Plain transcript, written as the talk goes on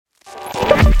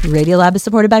Radiolab is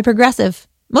supported by Progressive.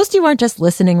 Most of you aren't just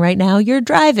listening right now, you're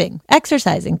driving,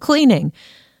 exercising, cleaning.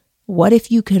 What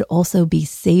if you could also be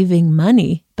saving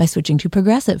money by switching to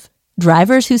Progressive?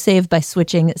 Drivers who save by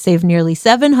switching save nearly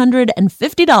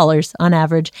 $750 on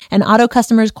average, and auto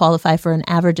customers qualify for an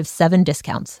average of 7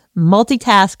 discounts.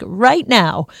 Multitask right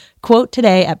now. Quote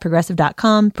today at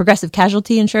Progressive.com, Progressive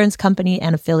Casualty Insurance Company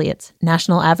and Affiliates.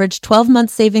 National average 12-month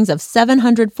savings of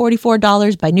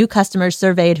 $744 by new customers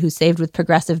surveyed who saved with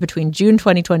Progressive between June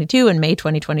 2022 and May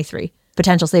 2023.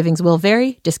 Potential savings will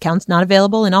vary. Discounts not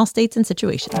available in all states and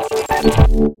situations.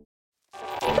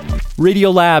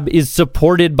 Radiolab is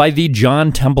supported by the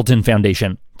John Templeton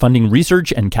Foundation, funding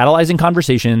research and catalyzing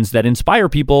conversations that inspire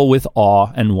people with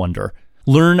awe and wonder.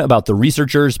 Learn about the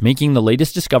researchers making the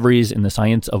latest discoveries in the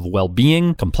science of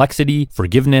well-being, complexity,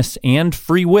 forgiveness, and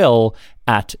free will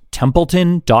at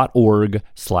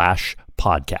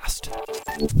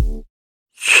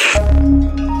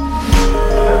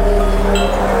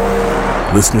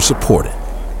templeton.org/podcast. Listener supported.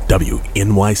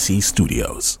 WNYC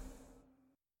Studios.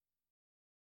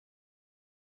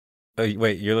 Oh,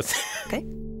 wait, you're listening? Okay.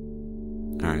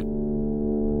 All right.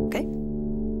 Okay.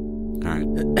 All right.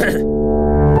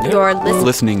 You're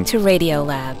Listening to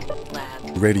Radiolab.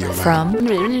 Radio Lab. From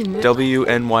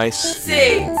WNYC.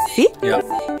 See? Yeah.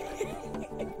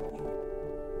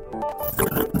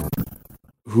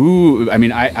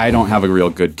 I don't have a real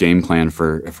good game plan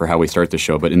for how we start the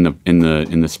show, but in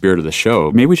the spirit of the show,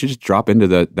 maybe we should just drop into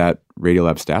that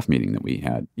Radiolab staff meeting that we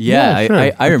had. Yeah,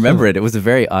 sure. I remember it. It was a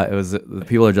very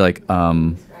people are like,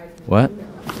 what?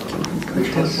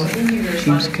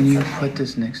 James, can you put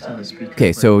this next to the speaker?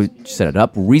 Okay, so set it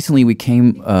up. Recently, we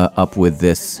came up with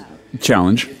this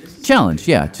Challenge,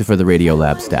 yeah, for the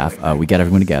Radiolab staff. We got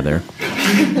everyone together.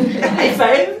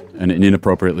 in an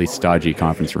inappropriately stodgy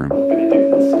conference room.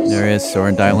 There is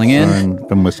Soren dialing in. Soren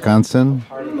from Wisconsin.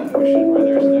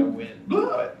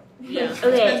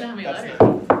 Okay.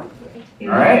 All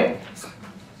right.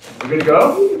 You good to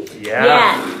go?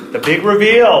 Yeah. The big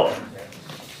reveal.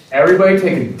 Everybody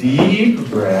take a deep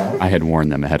breath. I had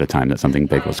warned them ahead of time that something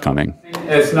big was coming.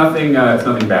 It's nothing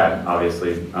bad,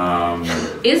 obviously.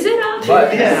 Is it obvious?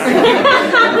 But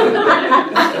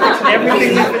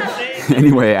everything you've been saying.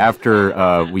 Anyway,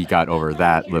 after we got over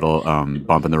that little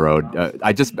bump in the road,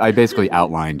 I basically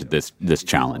outlined this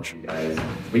challenge.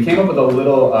 We came up with a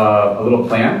little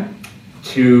plan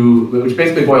which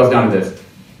basically boils down to this.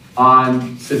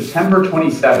 On September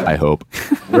 27th, I hope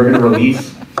we're going to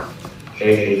release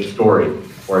a story,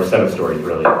 or a set of stories,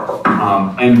 really.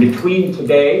 And between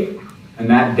today and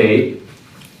that date,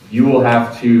 you will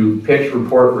have to pitch,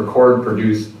 report, record,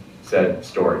 produce said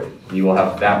story. You will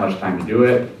have that much time to do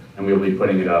it, and we'll be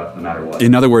putting it up no matter what.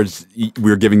 In other words,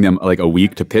 we're giving them like a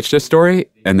week to pitch this story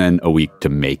and then a week to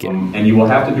make it. And you will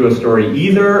have to do a story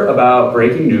either about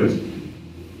breaking news,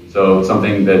 so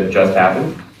something that just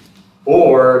happened,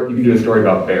 or you can do a story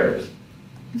about bears.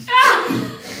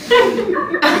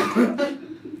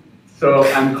 So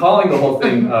I'm calling the whole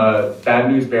thing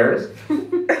Bad News Bears.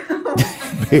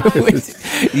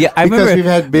 Yeah, I remember because we've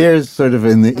had bears sort of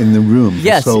in the room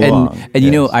yes, for so long. And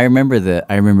you know, I remember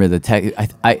the text.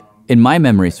 I in my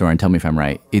memory, Soren, tell me if I'm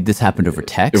right. This happened over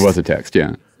text. It was a text,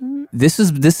 yeah. This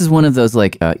is one of those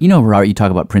like Robert, you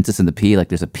talk about Princess and the Pea, like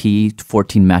there's a pea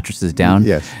 14 mattresses down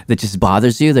yes. that just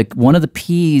bothers you. Like one of the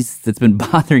peas that's been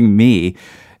bothering me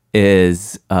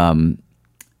is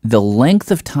the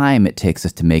length of time it takes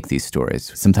us to make these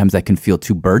stories. Sometimes that can feel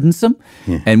too burdensome,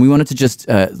 and we wanted to just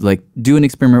do an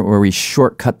experiment where we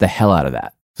shortcut the hell out of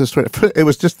that. It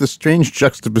was just the strange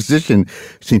juxtaposition.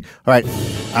 All right,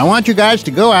 I want you guys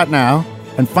to go out now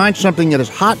and find something that is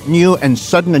hot, new, and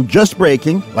sudden and just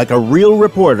breaking, like a real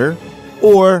reporter,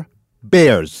 or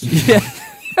bears. Yeah.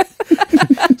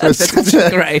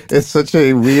 Right. It's such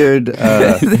a weird...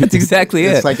 That's exactly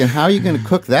it. It's like, and how are you going to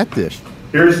cook that dish?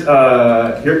 Here,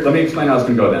 let me explain how it's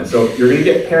going to go then. So you're going to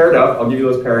get paired up. I'll give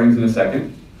you those pairings in a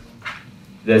second.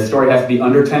 The story has to be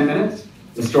under 10 minutes.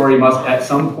 The story must, at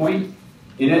some point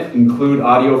in it, include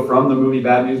audio from the movie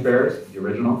Bad News Bears, the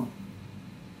original.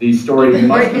 The story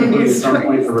must include at some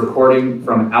point a recording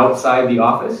from outside the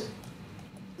office.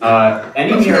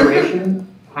 Any narration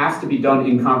has to be done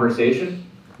in conversation.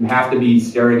 You have to be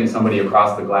staring at somebody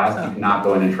across the glass. You cannot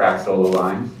go in and track solo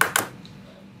lines.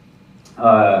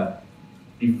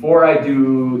 Before I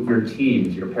do your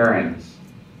teams, your pairings,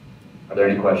 are there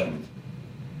any questions?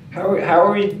 How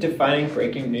are we defining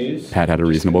breaking news? Pat had a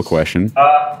reasonable question.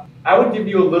 I would give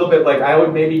you a little bit, I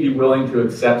would maybe be willing to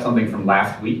accept something from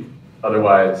last week.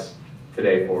 Otherwise,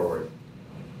 today forward.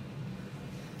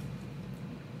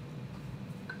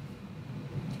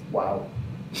 Wow.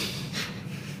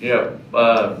 Yeah.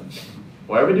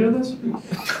 Why are we doing this?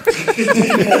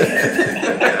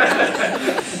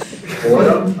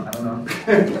 Boredom? I don't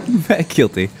know.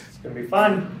 Guilty. It's gonna be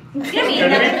fun. Give me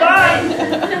another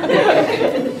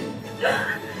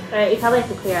Alright, you probably have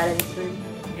to clear out of this room.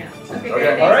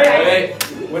 Okay. All right.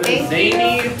 What is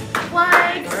zany?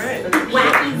 What?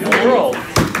 Wacky New world.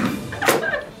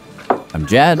 I'm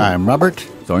Jad. I'm Robert.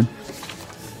 Soren.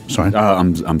 Soren.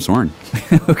 I'm Soren.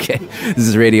 Okay. This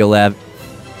is Radio Lab.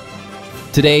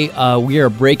 Today, we are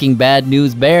breaking bad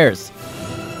news bears.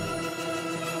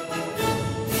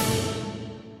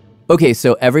 Okay,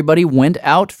 so everybody went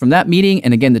out from that meeting,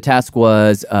 and again, the task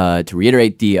was to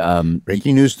reiterate the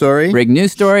breaking news story. Breaking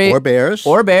news story. Or bears.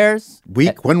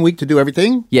 1 week to do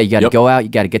everything. Yeah, you got to go out, you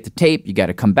got to get the tape, you got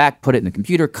to come back, put it in the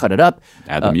computer, cut it up,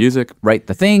 add the music, write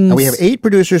the things. And we have 8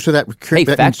 producers, so that hey,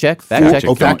 fact check.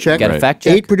 Oh, fact check. Got to fact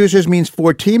check. 8 producers means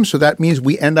 4 teams, so that means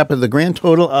we end up with a grand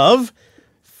total of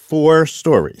 4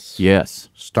 stories. Yes.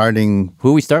 Starting.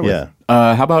 Who we start with? Yeah.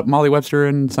 How about Molly Webster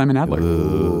and Simon Adler?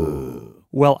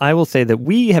 Well, I will say that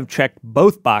we have checked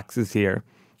both boxes here.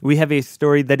 We have a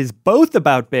story that is both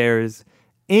about bears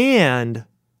and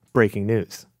breaking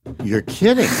news. You're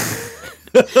kidding.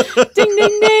 Ding,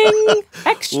 ding, ding.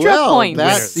 Extra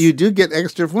points. You do get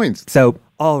extra points. So,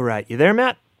 all right. You there,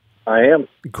 Matt? I am.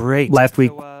 Great. Last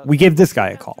week, we gave this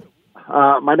guy a call.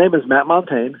 My name is Matt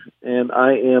Montaigne, and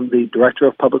I am the Director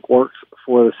of Public Works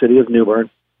for the City of New Bern.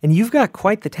 And you've got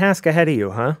quite the task ahead of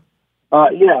you, huh?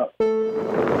 Yeah.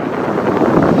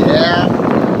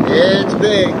 Yeah, it's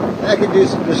big. That could do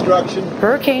some destruction.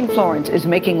 Hurricane Florence is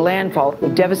making landfall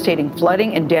with devastating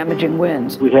flooding and damaging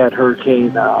winds. We had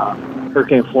Hurricane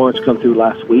Florence come through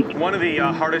last week. One of the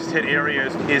hardest hit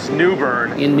areas is New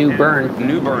Bern. In New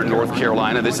Bern, North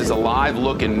Carolina. This is a live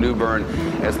look in New Bern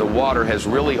as the water has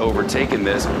really overtaken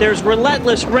this. There's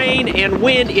relentless rain and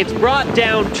wind. It's brought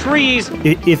down trees.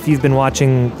 If you've been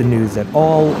watching the news at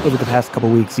all over the past couple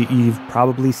weeks, you've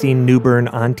probably seen New Bern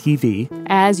on TV.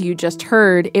 As you just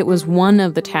heard, it was one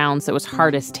of the towns that was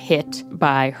hardest hit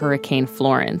by Hurricane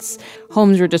Florence.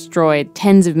 Homes were destroyed,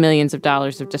 tens of millions of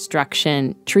dollars of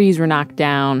destruction, trees were knocked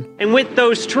down. And with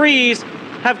those trees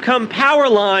have come power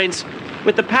lines.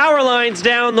 With the power lines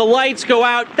down, the lights go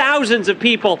out. Thousands of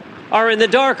people are in the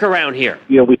dark around here.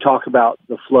 You know, we talk about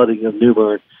the flooding of New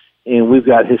Bern, and we've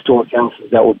got historic houses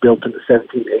that were built in the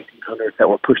 1800s that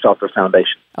were pushed off their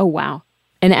foundation. Oh, wow.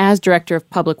 And as Director of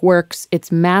Public Works,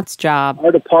 it's Matt's job.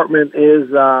 Our department is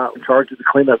in charge of the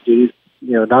cleanup duties.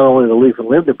 You know, not only the leaf and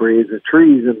limb debris, the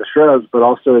trees and the shrubs, but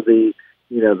also the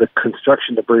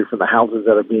construction debris from the houses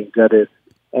that are being gutted.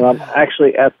 And I'm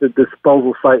actually at the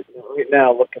disposal site right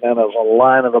now looking at a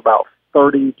line of about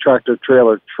 30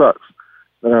 tractor-trailer trucks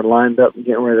that are lined up and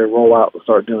getting ready to roll out and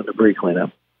start doing debris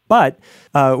cleanup. But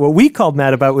what we called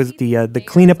Matt about was the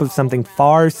cleanup of something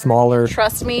far smaller.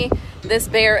 Trust me, this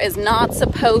bear is not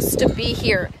supposed to be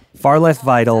here. Far less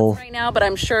vital. Right now, but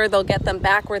I'm sure they'll get them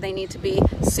back where they need to be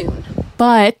soon.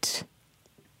 But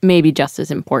maybe just as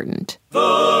important.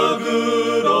 Let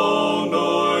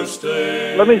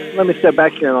me step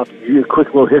back here and I'll give you a quick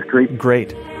little history. Great.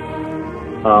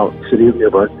 City of New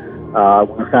Bern. We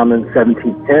were founded in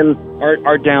 1710.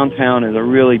 Our downtown is a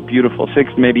really beautiful 6,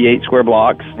 maybe 8 square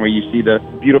blocks where you see the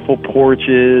beautiful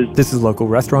porches. This is local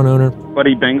restaurant owner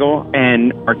Buddy Bengal,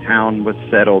 and our town was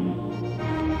settled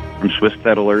from Swiss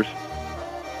settlers.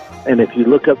 And if you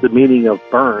look up the meaning of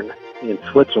Bern in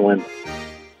Switzerland,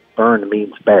 Bern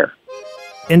means bear.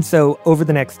 And so over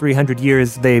the next 300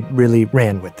 years, they really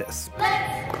ran with this.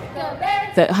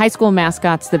 The high school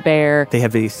mascot's the bear. They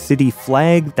have a city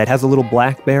flag that has a little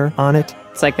black bear on it.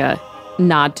 It's like a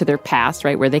nod to their past,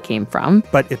 right, where they came from.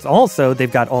 But it's also,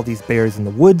 they've got all these bears in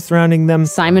the woods surrounding them.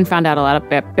 Simon found out a lot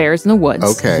of bears in the woods.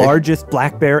 Okay. Largest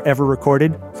black bear ever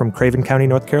recorded from Craven County,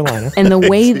 North Carolina. And the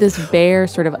way this bear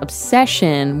sort of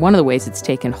obsession, one of the ways it's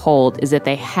taken hold, is that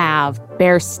they have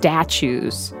bear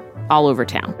statues all over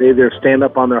town. They either stand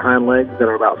up on their hind legs that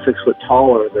are about 6 foot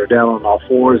tall, or they're down on all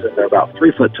fours and they're about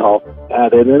 3 foot tall.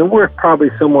 And we're probably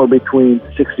somewhere between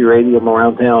 60 or 80 of them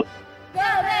around town.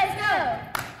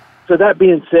 So that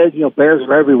being said, bears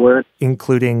are everywhere.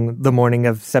 Including the morning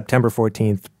of September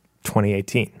 14th,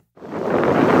 2018.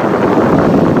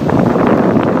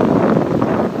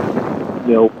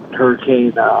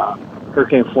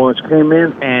 Hurricane Florence came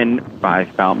in. And by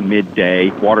about midday,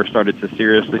 water started to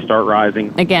seriously start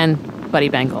rising. Again, Buddy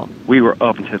Bengal. We were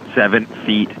up to 7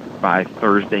 feet by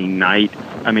Thursday night.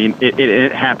 I mean,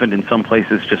 it happened in some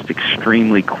places just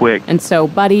extremely quick. And so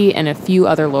Buddy and a few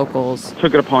other locals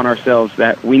took it upon ourselves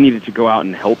that we needed to go out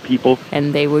and help people.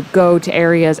 And they would go to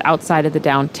areas outside of the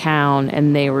downtown,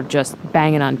 and they were just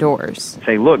banging on doors.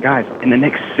 Say, look, guys, in the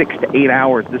next 6 to 8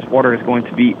 hours, this water is going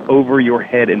to be over your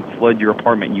head and flood your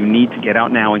apartment. You need to get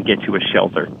out now and get to a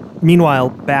shelter. Meanwhile,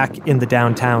 back in the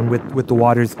downtown, with the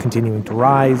waters continuing to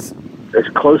rise. As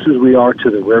close as we are to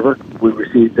the river, we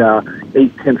received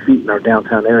 8-10 feet in our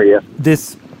downtown area.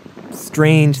 This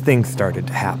strange thing started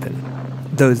to happen.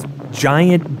 Those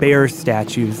giant bear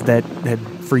statues that had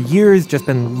for years just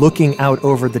been looking out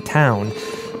over the town,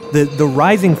 the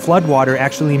rising floodwater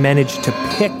actually managed to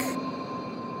pick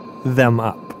them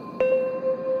up.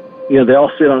 You know, they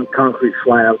all sit on concrete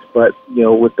slabs, but, you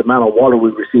know, with the amount of water we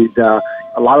received, a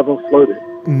lot of them floated.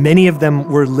 Many of them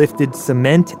were lifted,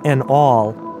 cement and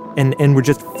all, and were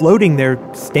just floating there,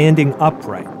 standing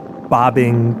upright,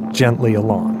 bobbing gently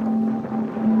along.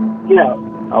 Yeah,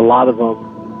 a lot of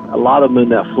them in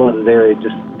that flooded area,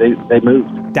 just they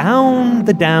moved. Down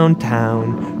the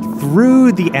downtown,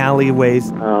 through the alleyways.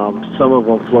 Some of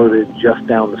them floated just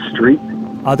down the street.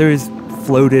 Others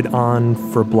floated on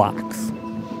for blocks.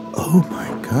 Oh my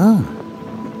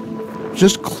God.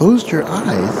 Just close your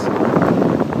eyes,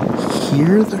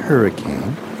 hear the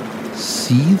hurricane,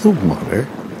 see the water,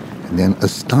 and then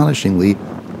astonishingly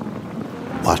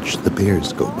watch the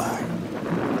bears go by.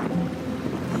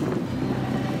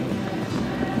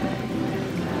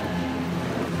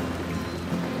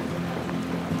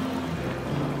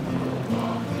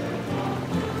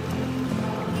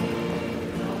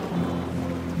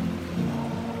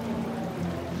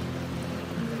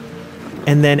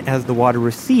 And then as the water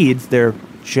recedes, they're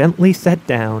gently set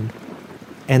down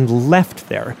and left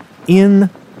there in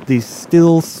these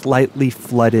still slightly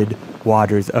flooded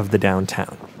waters of the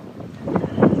downtown.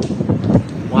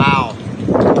 Wow.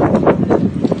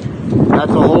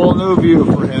 That's a whole new view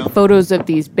for him. Photos of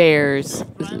these bears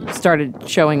started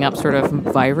showing up sort of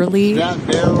virally. That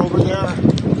bear over there,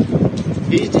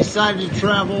 he's decided to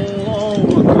travel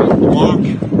all across the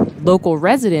block. Local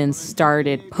residents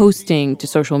started posting to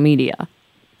social media.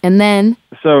 And then...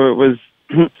 So it was...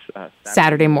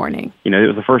 Saturday morning. You know, it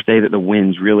was the first day that the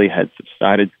winds really had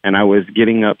subsided, and I was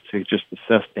getting up to just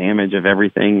assess damage of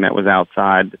everything that was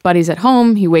outside. Buddy's at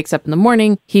home. He wakes up in the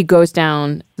morning. He goes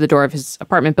down the door of his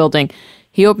apartment building.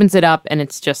 He opens it up, and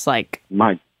it's just like...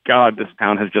 My God, this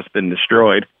town has just been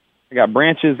destroyed. I got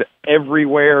branches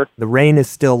everywhere. The rain is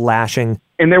still lashing.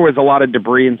 And there was a lot of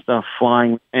debris and stuff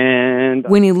flying. And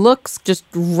when he looks just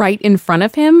right in front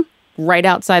of him, right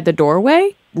outside the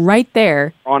doorway, right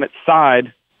there, on its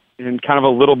side, in kind of a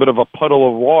little bit of a puddle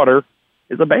of water,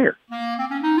 is a bear.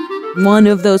 One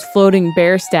of those floating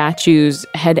bear statues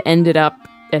had ended up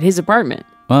at his apartment.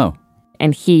 Oh.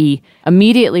 And he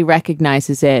immediately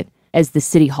recognizes it as the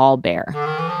City Hall bear.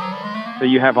 So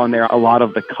you have on there a lot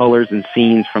of the colors and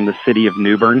scenes from the city of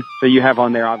New Bern. So you have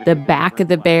on there, obviously... The back of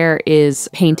the bear is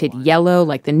painted yellow,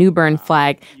 like the New Bern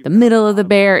flag. The middle of the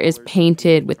bear is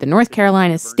painted with the North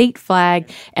Carolina state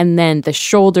flag. And then the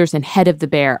shoulders and head of the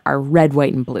bear are red,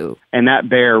 white, and blue. And that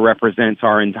bear represents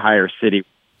our entire city.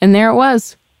 And there it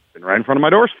was. Right in front of my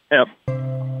doorstep.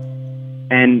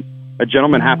 And a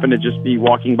gentleman happened to just be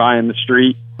walking by in the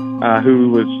street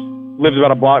who lives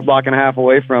about a block and a half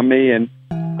away from me, and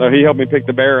so he helped me pick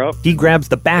the bear up. He grabs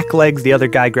the back legs, the other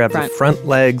guy grabs the front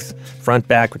legs, front,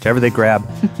 back, whichever they grab.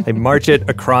 They march it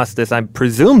across this, I'm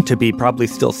presumed to be probably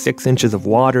still 6 inches of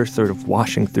water sort of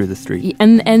washing through the street.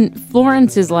 And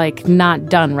Florence is like not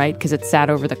done, right? Because it sat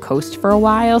over the coast for a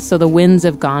while, so the winds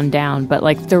have gone down, but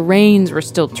like the rains were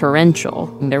still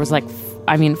torrential. And there was like,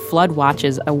 flood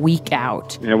watches a week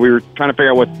out. You know, we were trying to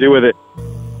figure out what to do with it.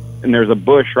 And there's a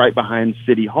bush right behind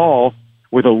City Hall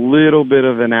with a little bit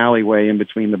of an alleyway in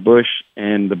between the bush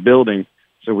and the building.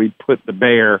 So we put the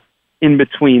bear in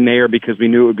between there because we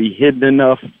knew it would be hidden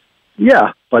enough.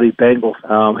 Yeah, Buddy Bangle.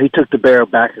 He took the bear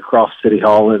back across City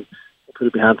Hall and put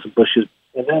it behind some bushes.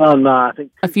 And then on, I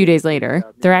think... A few days later,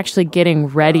 they're actually getting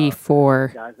ready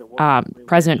for...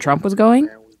 President Trump was going.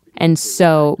 And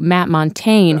so Matt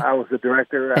Montaigne, I was the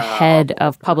director, the head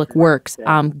of Public Works,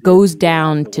 goes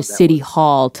down to City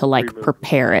Hall to like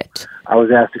prepare it. I was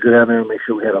asked to go down there and make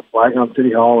sure we had a flag on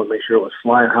City Hall and make sure it was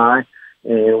flying high.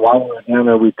 And while we were down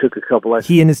there, we took a couple of...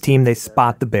 He and his team, they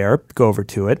spot the bear, go over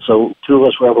to it. So 2 of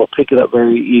us were able to pick it up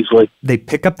very easily. They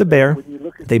pick up the bear,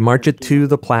 they march it to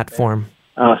the platform.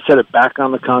 Set it back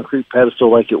on the concrete pedestal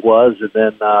like it was, and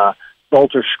then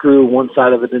bolt or screw one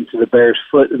side of it into the bear's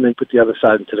foot and then put the other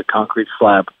side into the concrete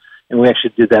slab. And we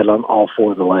actually did that on all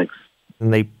 4 of the legs.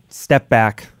 And they step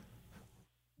back.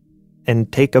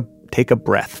 and take a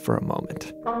breath for a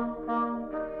moment.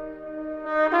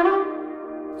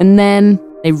 And then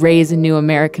they raise a new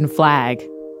American flag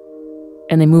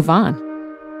and they move on.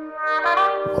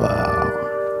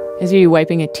 Wow. Is you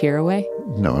wiping a tear away?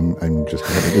 No, I'm just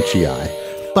having an itchy eye.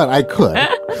 But I could.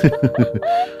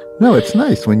 No, it's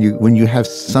nice when you have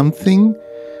something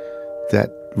that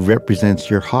represents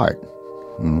your heart.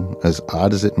 As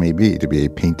odd as it may be to be a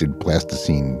painted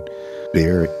plasticine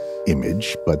bear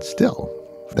image, but still,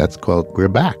 that's called We're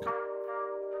Back.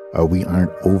 Or we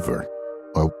aren't over.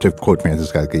 Or to quote Francis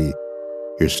Scott Key,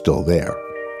 you're still there.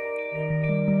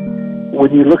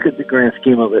 When you look at the grand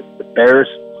scheme of it, the bears,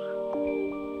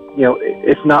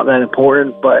 it's not that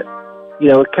important, but,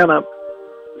 it kind of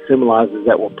symbolizes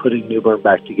that we're putting New Bern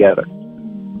back together.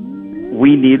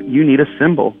 You need a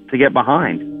symbol to get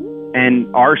behind.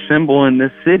 And our symbol in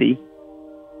this city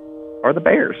are the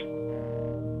bears.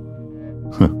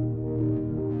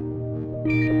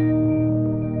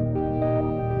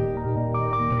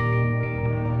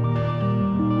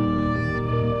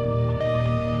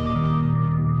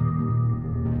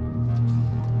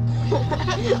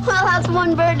 Well, that's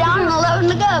one bird down and 11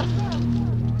 to go.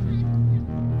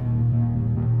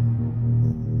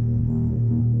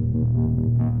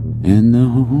 In the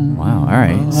home. Wow, all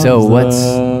right. So what's...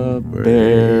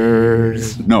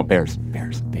 Bears. No, bears.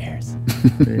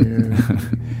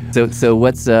 So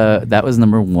what's... that was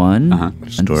number one.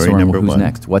 Story number who's one.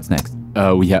 next? What's next?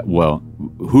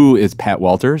 Who is Pat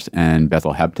Walters and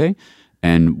Bethel Hebte?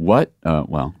 And what,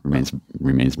 remains to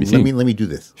be seen. Let me do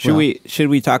this. Should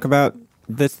we talk about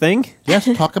this thing? Yes,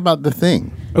 talk about the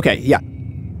thing. Okay, yeah.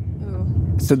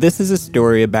 So this is a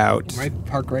story about... Right,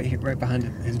 park right here, right behind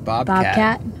his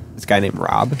bobcat. This guy named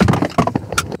Rob.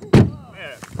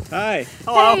 Hi.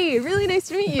 Hello. Hey, really nice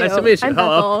to meet you. Nice to meet you. I'm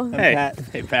Hello. Bethel. Hey. Pat.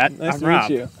 Hey, Pat. Nice I'm to Rob.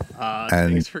 meet you.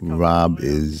 And Rob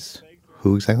is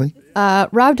who exactly?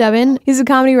 Rob Devin. He's a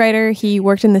comedy writer. He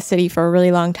worked in the city for a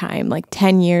really long time, like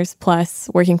 10 years plus,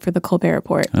 working for the Colbert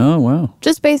Report. Oh, wow.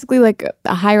 Just basically like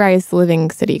a high-rise living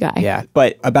city guy. Yeah,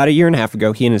 but about a year and a half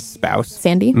ago, he and his spouse,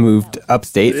 Sandy, moved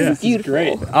upstate. Yeah, this is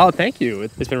great. Oh, thank you.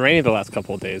 It's been raining the last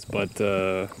couple of days, but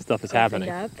stuff is happening.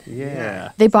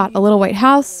 Yeah. They bought a little white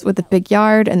house with a big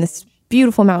yard and this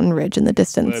beautiful mountain ridge in the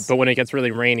distance. But when it gets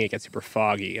really rainy, it gets super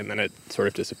foggy, and then it sort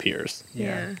of disappears.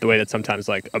 Yeah. The way that sometimes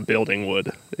like a building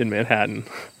would in Manhattan.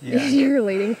 Yeah. You're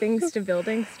relating things to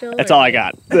buildings still? That's all I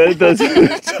got.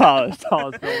 The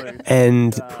tallest building.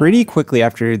 And pretty quickly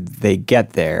after they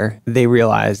get there, they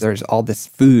realize there's all this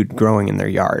food growing in their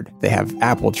yard. They have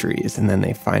apple trees, and then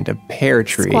they find a pear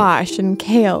tree. Squash and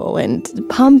kale and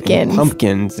pumpkins. And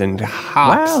pumpkins and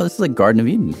hops. Wow, this is like Garden of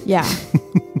Eden. Yeah.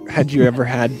 Had you ever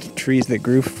had trees that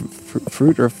grew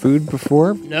fruit or food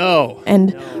before? No.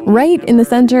 And right in the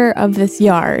center of this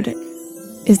yard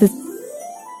is this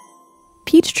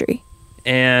peach tree.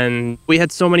 And we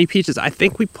had so many peaches. I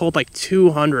think we pulled like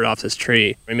 200 off this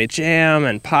tree. We made jam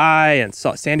and pie, and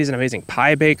Sandy's an amazing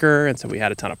pie baker, and so we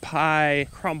had a ton of pie,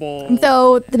 crumble. And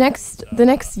so the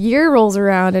next year rolls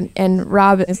around, and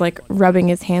Rob is like rubbing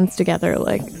his hands together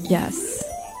like, yes,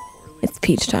 it's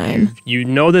peach time. You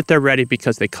know that they're ready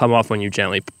because they come off when you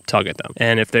gently tug at them.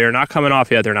 And if they're not coming off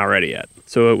yet, they're not ready yet.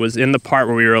 So it was in the part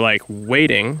where we were like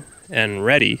waiting and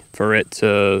ready for it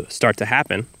to start to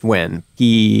happen. When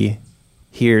he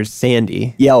hears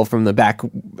Sandy yell from the back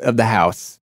of the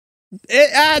house,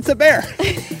 it's a bear.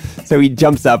 So he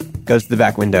jumps up, goes to the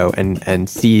back window, and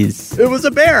sees... It was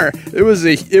a bear. It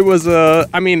was a,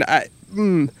 I mean,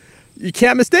 you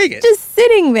can't mistake it. Just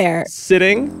sitting there.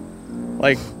 Sitting,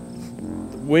 like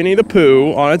Winnie the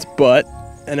Pooh on its butt,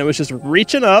 and it was just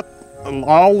reaching up,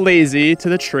 all lazy, to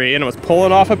the tree, and it was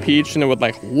pulling off a peach, and it would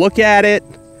like look at it,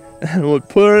 and it would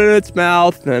put it in its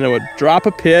mouth, and then it would drop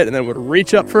a pit, and then it would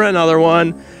reach up for another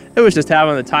one. It was just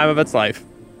having the time of its life.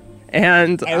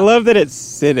 And I love that it's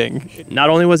sitting. Not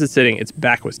only was it sitting, its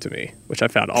back was to me, which I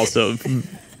found also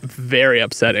very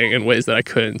upsetting in ways that I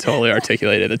couldn't totally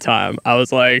articulate at the time. I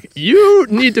was like, you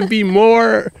need to be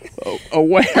more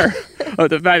aware of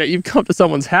the fact that you've come to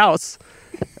someone's house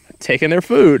taking their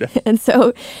food. And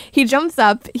so he jumps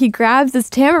up, he grabs this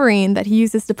tambourine that he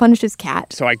uses to punish his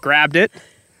cat. So I grabbed it,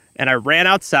 and I ran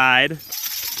outside,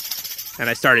 and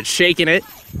I started shaking it.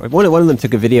 One of them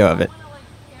took a video of it.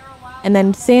 And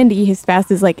then Sandy, his spouse,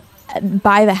 is like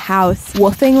by the house,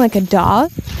 woofing like a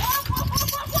dog.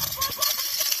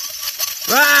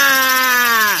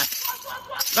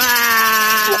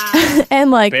 And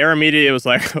like... Bear immediately was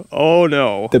like, oh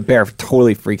no. The bear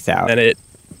totally freaks out. And it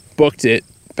booked it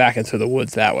back into the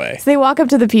woods that way. So they walk up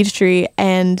to the peach tree,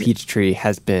 and... Peach tree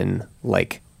has been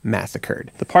like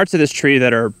massacred. The parts of this tree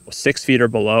that are 6 feet or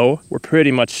below were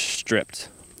pretty much stripped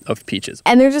of peaches.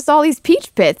 And there's just all these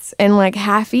peach pits and like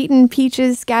half-eaten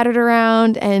peaches scattered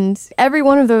around, and every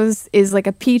one of those is like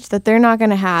a peach that they're not going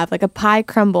to have, like a pie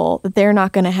crumble that they're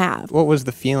not going to have. What was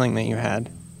the feeling that you had?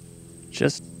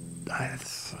 Just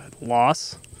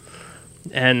loss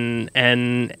and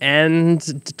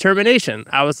determination.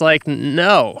 I was like,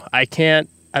 no, I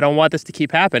don't want this to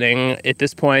keep happening. At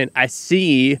this point, I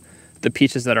see the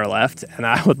peaches that are left, and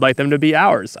I would like them to be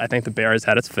ours. I think the bear has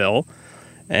had its fill,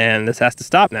 and this has to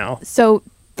stop now. So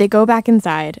they go back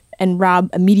inside, and Rob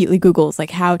immediately Googles like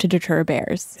how to deter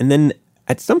bears. And then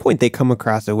at some point they come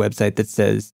across a website that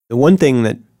says the one thing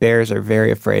that bears are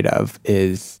very afraid of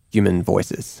is human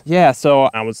voices. Yeah, so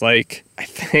I was like, I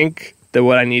think that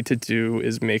what I need to do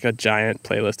is make a giant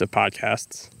playlist of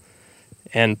podcasts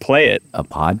and play it. A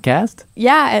podcast?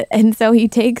 Yeah, and so he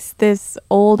takes this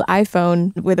old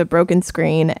iPhone with a broken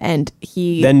screen, and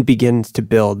he then begins to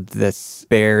build this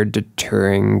bear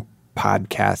deterring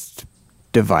podcast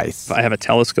device. I have a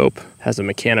telescope, has a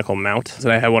mechanical mount,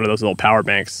 and I have one of those little power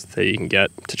banks that you can get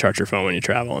to charge your phone when you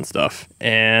travel and stuff,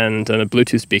 and a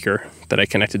Bluetooth speaker that I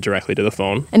connected directly to the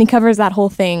phone. And he covers that whole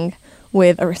thing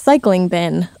with a recycling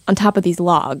bin on top of these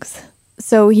logs.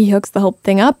 So he hooks the whole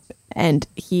thing up, and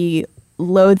he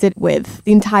loads it with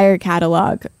the entire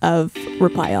catalog of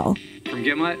Reply All. From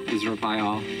Gimlet, this is Reply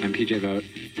All. I'm PJ Vogt.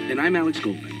 And I'm Alex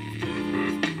Goldman.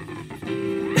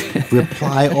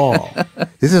 Reply All.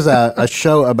 This is a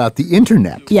show about the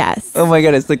internet. Yes. Oh my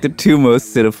God, it's like the two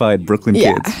most citified Brooklyn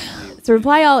kids. So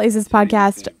Reply All is this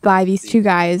podcast by these two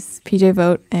guys, PJ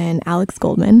Vogt and Alex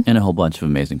Goldman. And a whole bunch of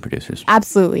amazing producers.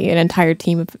 Absolutely. An entire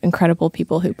team of incredible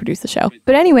people who produce the show.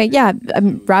 But anyway,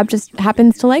 Rob just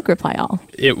happens to like Reply All.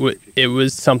 It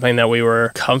was something that we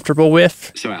were comfortable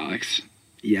with. So Alex,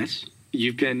 yes,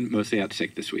 you've been mostly out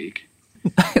sick this week.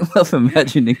 I love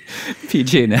imagining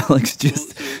PJ and Alex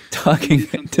just talking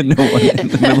to no one in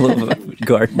the middle of a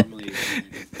garden.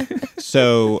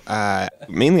 So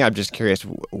mainly I'm just curious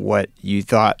what you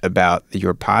thought about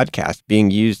your podcast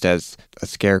being used as a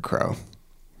scarecrow.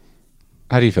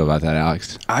 How do you feel about that,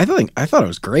 Alex? I thought it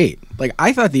was great. Like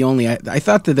I thought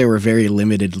that there were very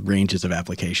limited ranges of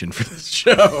application for this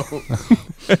show.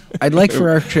 I'd like for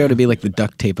our show to be like the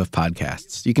duct tape of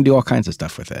podcasts. You can do all kinds of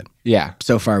stuff with it. Yeah.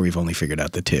 So far, we've only figured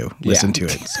out the two. Listen to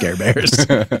it, scare bears.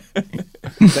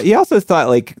 But he also thought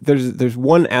like there's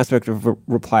one aspect of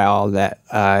Reply All that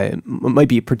might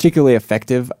be particularly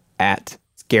effective at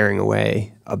scaring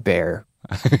away a bear.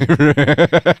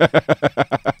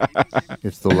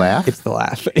 It's the laugh? It's the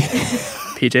laugh.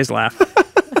 PJ's laugh.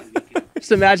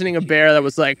 Just imagining a bear that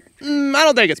was like, I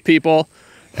don't think it's people.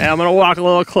 And I'm going to walk a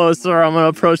little closer. I'm going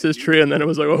to approach this tree. And then it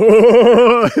was like,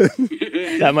 oh.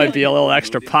 That might be a little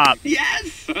extra pop.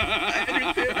 Yes!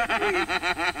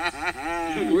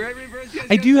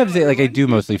 I do have to say, like, I do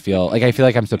mostly feel, like, I feel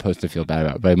like I'm supposed to feel bad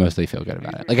about it, but I mostly feel good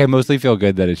about it. Like, I mostly feel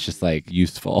good that it's just, like,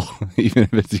 useful, even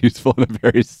if it's useful in a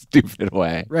very stupid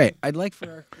way. Right. I'd like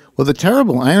for... Well, the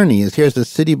terrible irony is here's a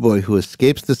city boy who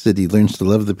escapes the city, learns to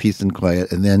love the peace and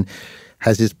quiet, and then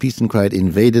has his peace and quiet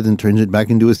invaded and turns it back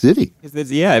into a city.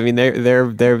 Yeah, I mean, they're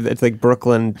it's like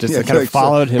Brooklyn just kind of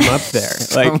followed him up there.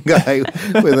 Some guy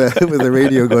with a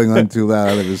radio going on too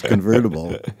loud of his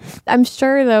convertible. I'm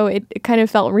sure, though, it kind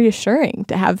of felt reassuring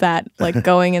to have that like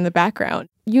going in the background.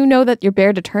 You know that your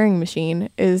bear deterring machine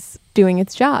is doing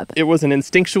its job. It was an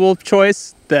instinctual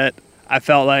choice that I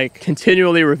felt like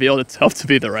continually revealed itself to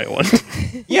be the right one.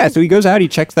 Yeah, so he goes out, he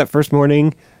checks that first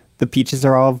morning. The peaches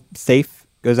are all safe.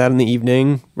 Goes out in the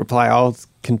evening. Reply All's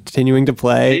continuing to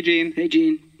play. Hey, Gene. Hey,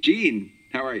 Gene. Gene,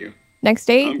 how are you? Next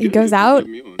day, he goes out,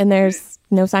 and there's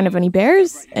no sign of any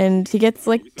bears, and he gets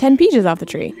like 10 peaches off the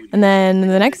tree. And then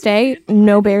the next day,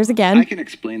 no bears again. I can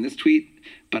explain this tweet,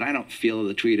 but I don't feel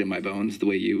the tweet in my bones the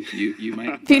way you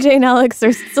might. PJ and Alex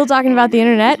are still talking about the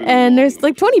internet, and there's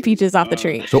like 20 peaches off the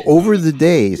tree. So over the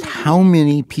days, how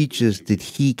many peaches did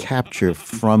he capture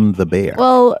from the bear?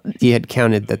 Well, he had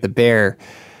counted that the bear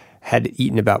had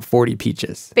eaten about 40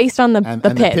 peaches. Based on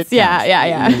the pits.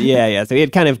 Yeah. So he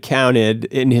had kind of counted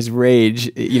in his rage,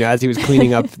 as he was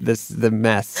cleaning up the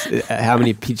mess, how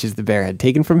many peaches the bear had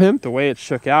taken from him. The way it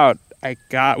shook out,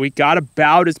 we got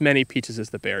about as many peaches as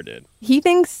the bear did. He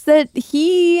thinks that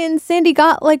he and Sandy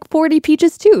got like 40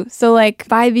 peaches too. So like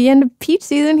by the end of peach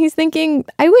season, he's thinking,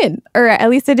 I win. Or at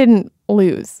least I didn't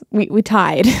lose. We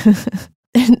tied.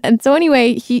 And so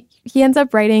anyway, he ends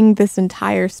up writing this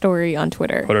entire story on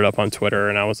Twitter. Put it up on Twitter,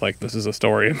 and I was like, this is a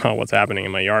story about what's happening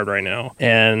in my yard right now.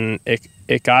 And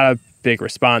it got a big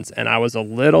response, and I was a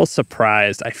little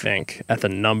surprised, I think, at the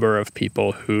number of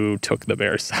people who took the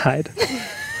bear's side.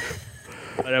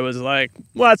 But it was like,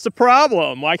 what's the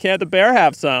problem? Why can't the bear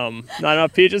have some? Not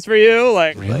enough peaches for you?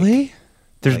 Like, Really?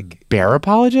 There's bear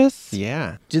apologists?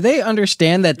 Yeah. Do they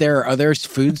understand that there are other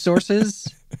food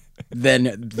sources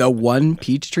than the one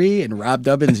peach tree in Rob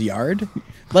Dubbin's yard?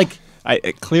 Like,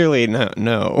 clearly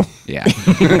no. Yeah.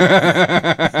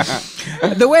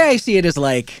 The way I see it is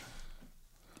like,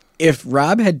 if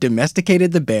Rob had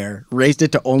domesticated the bear, raised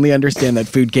it to only understand that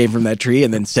food came from that tree,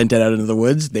 and then sent it out into the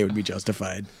woods, they would be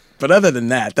justified. But other than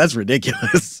that, that's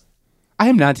ridiculous. I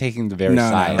am not taking the bear's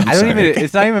side. I'm I don't sorry. even.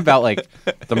 It's not even about like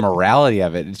the morality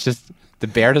of it. It's just the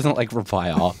bear doesn't like reply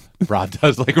all. Rob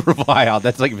does like reply all.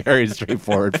 That's like very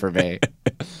straightforward for me.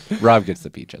 Rob gets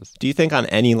the peaches. Do you think on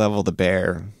any level the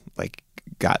bear like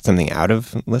got something out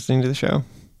of listening to the show?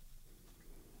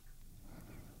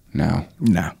 No.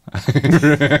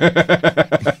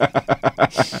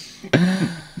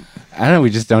 I don't know. We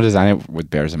just don't design it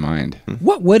with bears in mind.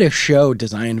 What would a show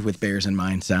designed with bears in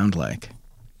mind sound like?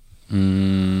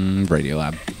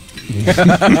 Radiolab.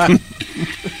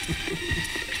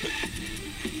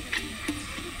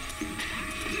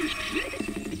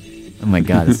 Oh my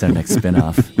God, it's our next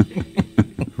spinoff.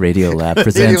 Radiolab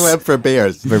presents Radiolab for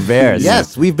bears. For bears.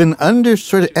 Yes, we've been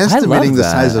sort of estimating the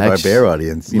size of our bear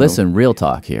audience. Listen, real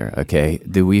talk here, okay?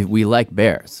 We like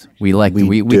bears. We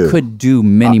do. could do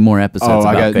many more episodes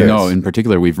about bears. No, in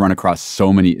particular, we've run across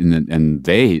so many,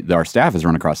 and our staff has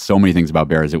run across so many things about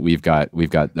bears that we've got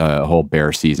a whole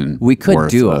bear season. We could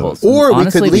do a whole. Or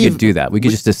honestly, we could do that. We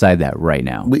could just decide that right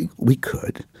now. We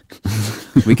could.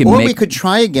 We can. Or we could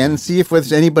try again and see if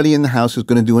there's anybody in the house who's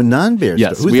going to do a non-bear.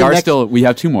 Yes, story. we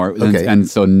have two more. Okay. And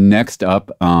so next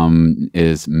up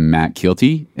is Matt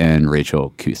Keelty and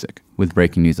Rachel Cusick. With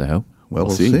breaking news, I hope. Well,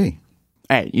 we'll see.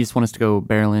 All right, you just want us to go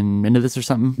barreling into this or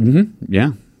something?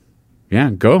 Mm-hmm. Yeah,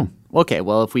 go. Okay,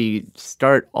 well, if we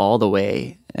start all the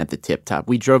way at the tip top,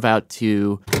 we drove out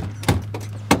to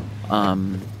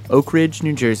Oak Ridge,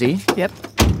 New Jersey. Yep.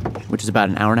 Which is about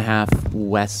an hour and a half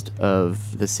west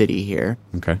of the city here.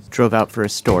 Okay. Drove out for a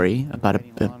story about a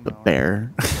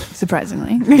bear.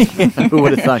 Surprisingly. Who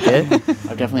would have thunk it?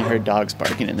 I've definitely heard dogs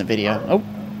barking in the video.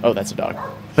 Oh, that's a dog.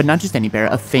 But not just any bear,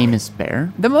 a famous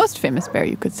bear. The most famous bear,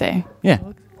 you could say. Yeah.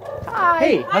 Hi.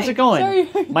 Hey, how's it going?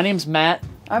 Sorry. My name's Matt.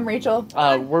 I'm Rachel.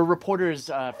 We're reporters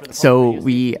for the. So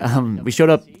we showed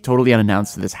up totally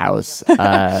unannounced to this house.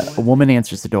 A woman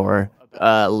answers the door.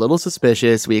 A little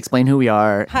suspicious. We explain who we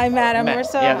are. Hi, Matt. I'm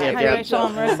Marissa. Hi, Rachel.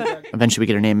 I'm Marissa. Eventually, we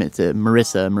get her name. It's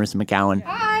Marissa McGowan.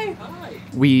 Hi.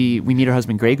 We meet her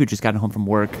husband Greg, who just got home from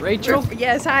work. Rachel.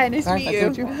 Yes. Hi. Nice to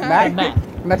meet you.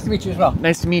 Matt. Nice to meet you as well.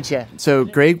 Nice to meet you. So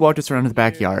Greg walked us around to the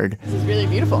backyard. This is really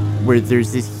beautiful. Where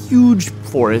there's this huge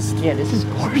forest. Yeah, this is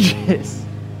gorgeous.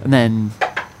 And then.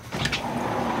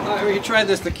 You try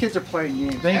this. The kids are playing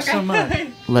games. Thanks so much.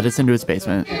 Led us into his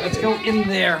basement. Let's go in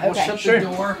there. We'll Okay, shut sure. the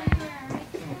door.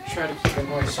 We'll try to keep the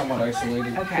noise somewhat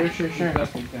isolated. Okay. Sure.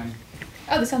 Best we can.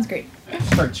 Oh, this sounds great.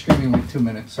 Start screaming in like 2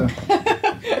 minutes. So.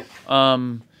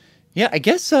 Yeah, I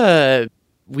guess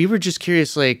we were just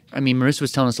curious. Like, I mean, Marissa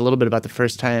was telling us a little bit about the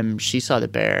first time she saw the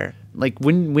bear. Like,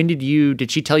 when did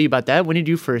she tell you about that? When did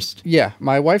you first? Yeah,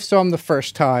 my wife saw him the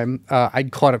first time.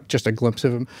 I'd caught just a glimpse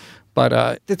of him.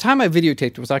 But the time I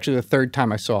videotaped was actually the third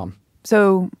time I saw him.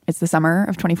 So it's the summer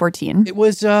of 2014. It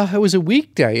was a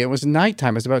weekday. It was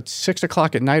nighttime. It was about 6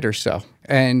 o'clock at night or so.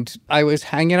 And I was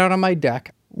hanging out on my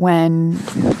deck. When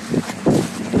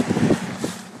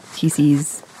he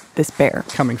sees this bear.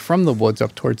 Coming from the woods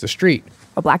up towards the street.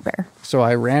 A black bear. So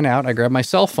I ran out, I grabbed my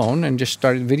cell phone and just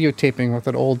started videotaping with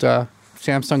an old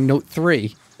Samsung Note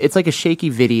 3. It's like a shaky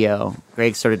video.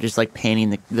 Greg started just like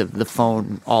panning the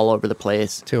phone all over the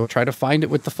place. To try to find it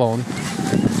with the phone.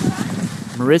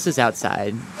 Marissa's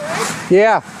outside.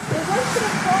 Yeah.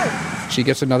 She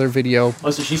gets another video.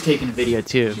 Oh, so she's taking a video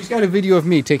too. She's got a video of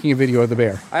me taking a video of the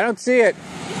bear. I don't see it.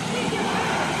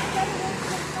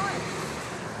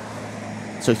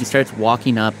 So he starts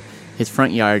walking up his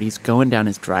front yard. He's going down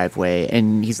his driveway,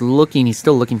 and he's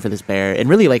still looking for this bear. And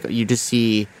really, like, you just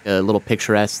see a little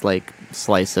picturesque, like,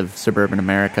 slice of suburban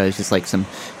America. It's just like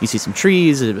you see some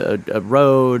trees, a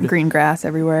road. Green grass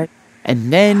everywhere.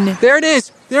 And then... There it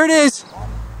is! There it is!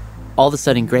 All of a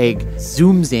sudden, Greg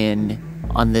zooms in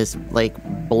on this, like,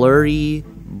 blurry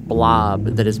blob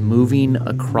that is moving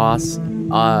across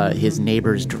his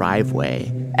neighbor's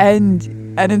driveway. And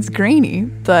it's grainy,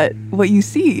 but what you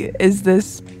see is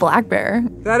this black bear.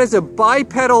 That is a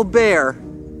bipedal bear.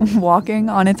 Walking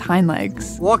on its hind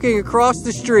legs. Walking across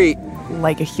the street.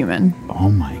 Like a human. Oh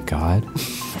my God.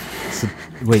 So,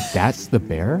 wait, that's the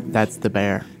bear? That's the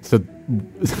bear. So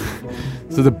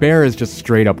So the bear is just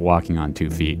straight up walking on 2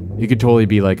 feet. It could totally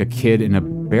be like a kid in a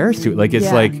bear suit. Like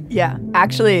it's like Yeah.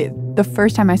 Actually, the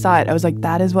first time I saw it, I was like,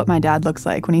 that is what my dad looks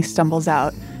like when he stumbles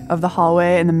out of the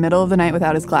hallway in the middle of the night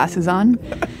without his glasses on,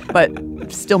 but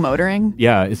still motoring.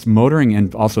 Yeah, it's motoring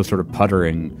and also sort of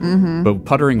puttering, Mhm. but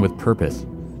puttering with purpose.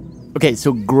 Okay,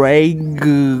 so Greg.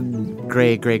 Oh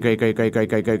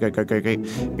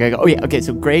yeah. Okay,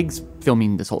 so Greg's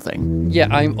filming this whole thing, Yeah,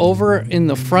 I'm over in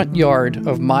the front yard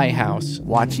of my house.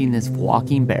 watching this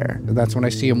walking bear. That's when I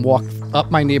see him walk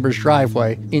up my neighbor's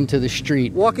driveway into the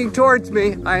street. Walking towards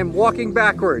me, I am walking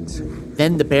backwards.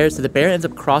 Then the bear ends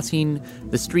up crossing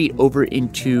the street over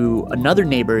into another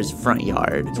neighbor's front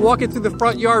yard. It's walking through the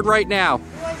front yard right now.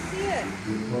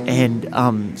 And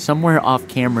somewhere off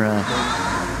camera,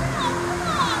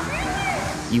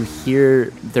 you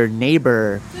hear their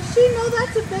neighbor. Does she know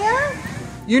that's a bear?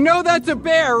 You know that's a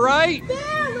bear, right? Bear,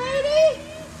 lady!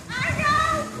 I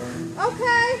know!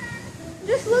 Okay.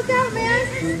 Just look out, man.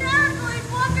 He's hysterical. He's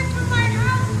walking through my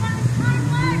house on his hind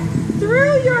legs.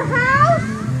 Through your house?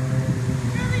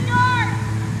 Through the yard.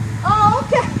 Oh,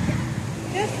 okay.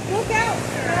 Just look out,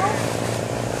 girl.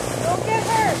 Don't get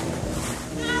hurt.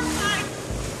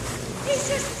 He's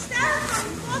just hysterical.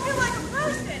 He's walking like a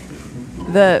person.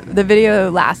 The video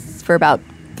lasts for about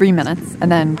 3 minutes, and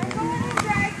then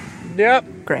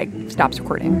Greg stops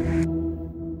recording.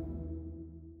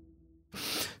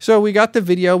 So we got the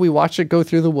video, we watched it go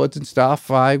through the woods and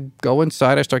stuff. I go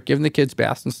inside, I start giving the kids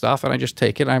baths and stuff, and I just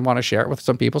take it and I want to share it with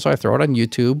some people, so I throw it on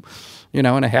YouTube. You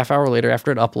know, and a half hour later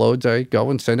after it uploads, I go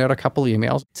and send out a couple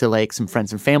emails to like some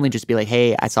friends and family, just be like,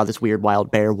 hey, I saw this weird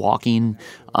wild bear walking.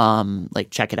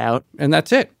 Like, check it out. And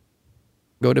that's it.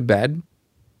 Go to bed.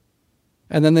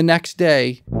 And then the next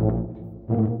day,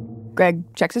 Greg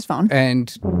checks his phone.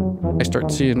 And I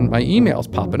start seeing my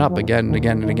emails popping up again and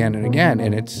again and again and again.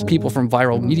 And it's people from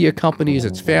viral media companies,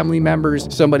 it's family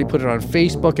members. Somebody put it on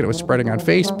Facebook and it was spreading on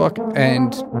Facebook.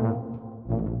 And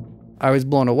I was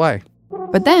blown away.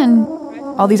 But then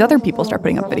all these other people start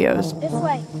putting up videos This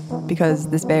way. because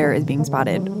this bear is being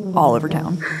spotted all over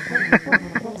town.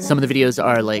 Some of the videos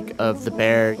are like of the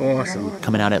bear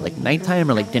coming out at like nighttime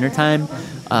or like dinner time,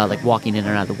 like walking in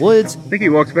and out of the woods. I think he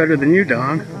walks better than you,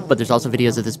 Dong. But there's also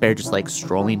videos of this bear just like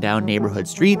strolling down neighborhood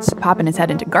streets, popping his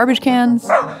head into garbage cans,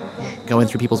 going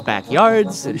through people's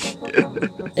backyards.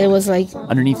 It was like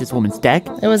underneath this woman's deck.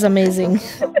 it was amazing.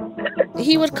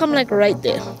 He would come like right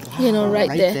there, you know, right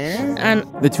there. And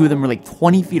The two of them were like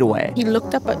 20 feet away. he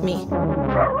looked up at me.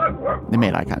 They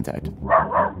made eye contact.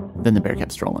 Then the bear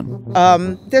kept strolling.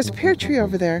 There's a pear tree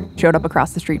over there. Showed up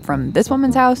across the street from this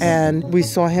woman's house. And we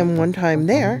saw him one time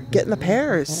there getting the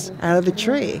pears out of the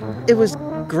tree. It was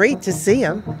great to see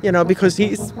him, you know, because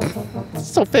he's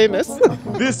so famous.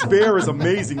 This bear is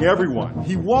amazing, everyone.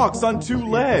 He walks on 2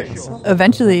 legs.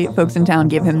 Eventually, folks in town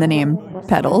gave him the name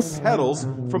Pedals. Pedals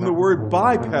from the word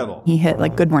bipedal. He hit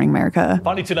like Good Morning America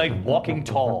Funny tonight, walking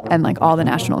tall. and like all the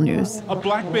national news. A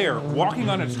black bear walking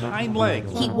on its hind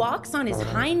legs. He walks on his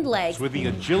hind legs, With the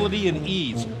agility and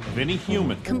ease of any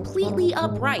human. completely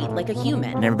upright like a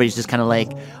human. And everybody's just kind of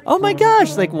like, oh my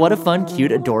gosh, like what a fun,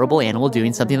 cute, adorable animal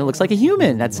doing something that looks like a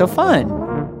human. That's so fun.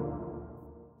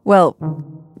 Well,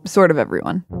 sort of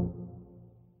everyone.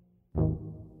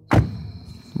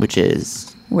 Which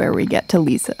is where we get to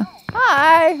Lisa.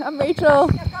 Hi, I'm Rachel.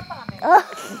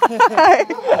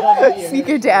 Hi.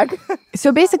 Sneaker tag.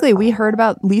 So basically, we heard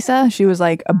about Lisa. She was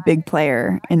like a big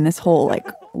player in this whole like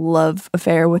love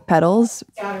affair with Pedals.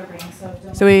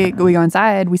 So we go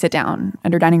inside, we sit down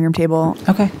at her dining room table.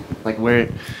 Okay. Like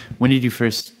when did you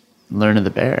first learn of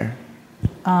the bear?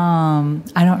 I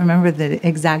don't remember the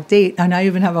exact date, and I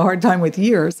even have a hard time with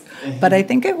years. But I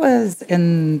think it was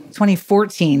in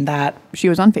 2014 that she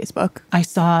was on Facebook. I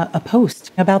saw a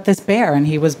post about this bear, and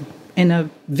he was in a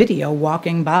video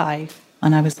walking by,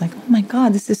 and I was like, "Oh my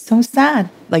God, this is so sad."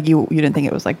 Like you didn't think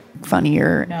it was like funny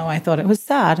or no? I thought it was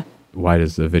sad. Why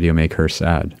does the video make her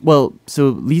sad? Well, so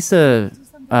Lisa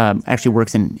actually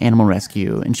works in animal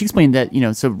rescue, and she explained that, you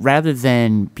know, so rather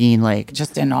than being like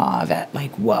just in awe of it,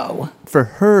 like, whoa. For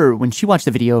her, when she watched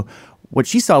the video, what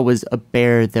she saw was a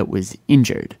bear that was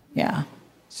injured. Yeah.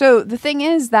 So the thing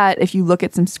is that if you look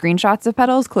at some screenshots of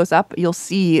Pedals close up, you'll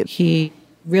see he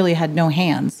really had no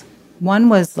hands. One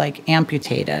was like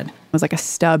amputated. It was like a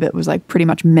stub. It was like pretty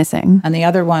much missing. And the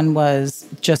other one was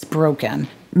just broken.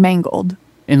 Mangled.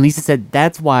 And Lisa said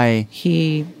that's why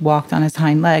he walked on his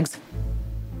hind legs.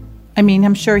 I mean,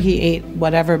 I'm sure he ate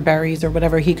whatever berries or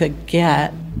whatever he could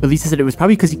get. But Lisa said it was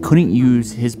probably because he couldn't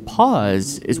use his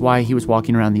paws is why he was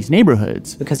walking around these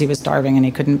neighborhoods. Because he was starving and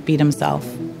he couldn't feed himself.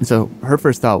 And so her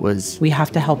first thought was, we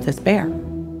have to help this bear.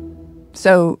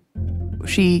 So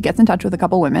she gets in touch with a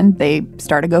couple women. They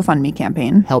start a GoFundMe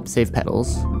campaign. Help save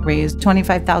Petals. Raised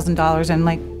 $25,000 in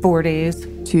like 4 days.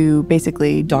 To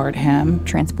basically dart him,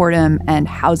 transport him, and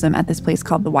house him at this place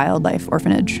called the Wildlife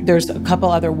Orphanage. There's a couple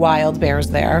other wild bears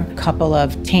there, a couple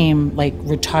of tame, like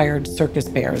retired circus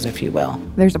bears, if you will.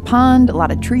 There's a pond, a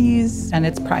lot of trees. And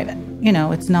it's private. You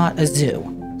know, it's not a zoo.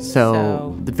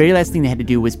 So the very last thing they had to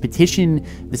do was petition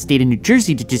the state of New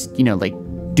Jersey to just,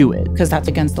 do it. Because that's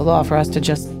against the law for us to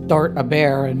just dart a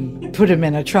bear and put him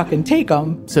in a truck and take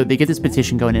him. So they get this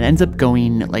petition going, and it ends up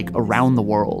going like around the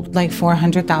world. Like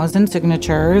 400,000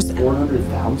 signatures.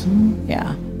 400,000?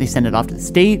 Yeah. They send it off to the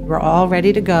state. We're all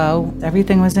ready to go.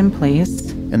 Everything was in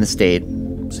place. And the state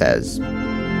says,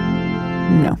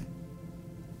 no.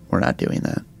 We're not doing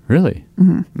that. Really?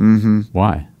 Mm-hmm. Mm-hmm.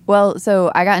 Why? Well,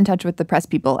 so I got in touch with the press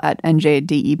people at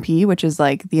NJDEP, which is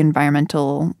like the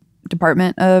environmental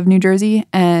department of New Jersey.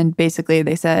 And basically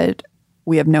they said,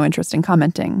 we have no interest in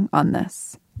commenting on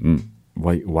this.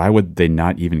 Why would they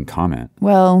not even comment?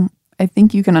 Well, I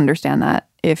think you can understand that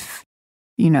if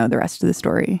you know the rest of the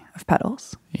story of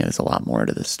Petals. Yeah, there's a lot more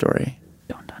to this story.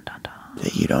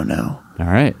 That you don't know. All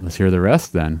right, let's hear the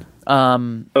rest then.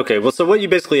 Okay, well, so what you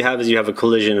basically have is you have a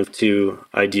collision of two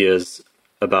ideas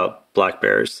about black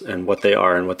bears and what they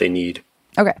are and what they need.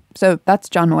 Okay, so that's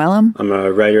John Mooallem. I'm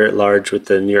a writer at large with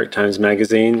the New York Times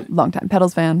Magazine. Longtime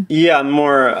Petals fan. Yeah,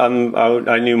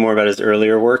 I knew more about his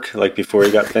earlier work, like before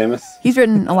he got famous. He's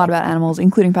written a lot about animals,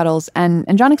 including Petals, and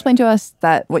John explained to us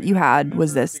that what you had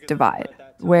was this divide,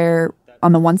 where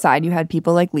on the one side you had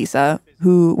people like Lisa,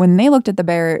 who, when they looked at the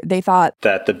bear, they thought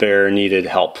that the bear needed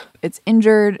help. It's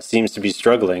injured. Seems to be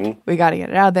struggling. We got to get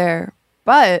it out of there.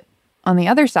 But on the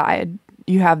other side,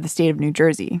 you have the state of New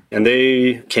Jersey. And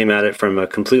they came at it from a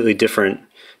completely different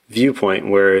viewpoint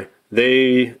where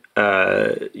they,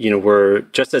 were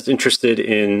just as interested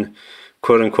in,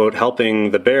 quote unquote, helping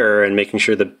the bear and making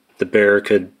sure that the bear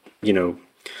could,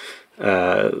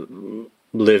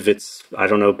 live its,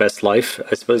 best life,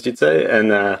 I suppose you'd say.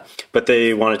 And, but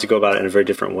they wanted to go about it in a very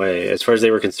different way. As far as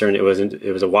they were concerned, it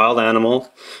was a wild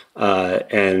animal.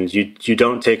 And you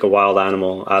don't take a wild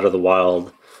animal out of the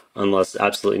wild unless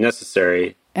absolutely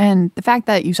necessary. And the fact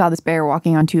that you saw this bear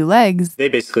walking on two legs. They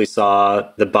basically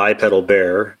saw the bipedal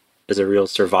bear as a real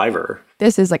survivor.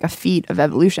 This is like a feat of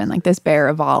evolution. Like, this bear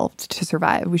evolved to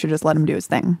survive. We should just let him do his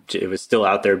thing. It was still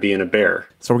out there being a bear.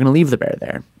 So we're going to leave the bear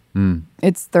there.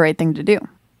 It's the right thing to do.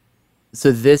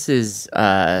 So this is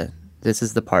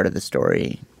the part of the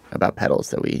story about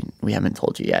Petals that we haven't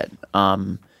told you yet.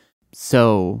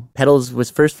 So Petals was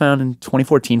first found in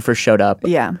 2014, first showed up.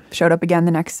 Yeah, showed up again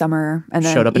the next summer. And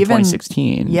then showed up in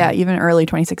 2016. Yeah, even early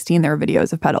 2016, there were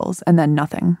videos of Petals, and then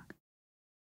nothing.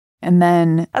 And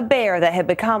then a bear that had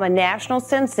become a national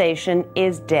sensation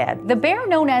is dead. The bear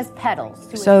known as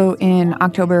Petals. So in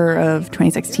October of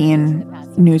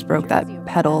 2016, news broke that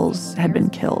Petals had been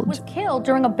killed. Was killed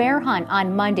during a bear hunt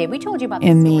on Monday. We told you about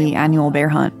in the annual bear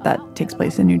hunt that takes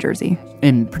place in New Jersey.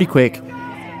 And pretty quick,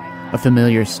 a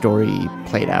familiar story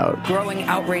played out. Growing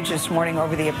outrage this morning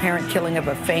over the apparent killing of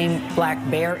a famed black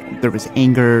bear. There was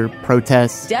anger,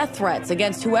 protests. Death threats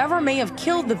against whoever may have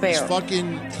killed the bear. This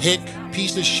fucking hick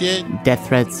piece of shit. Death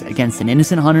threats against an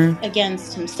innocent hunter.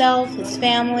 Against himself, his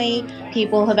family.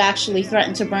 People have actually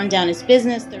threatened to burn down his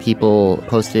business. People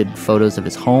posted photos of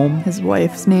his home. His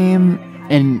wife's name.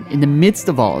 And in the midst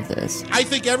of all of this, I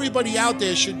think everybody out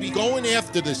there should be going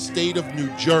after the state of New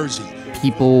Jersey.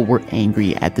 People were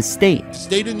angry at the state. The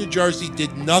state of New Jersey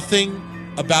did nothing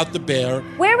about the bear.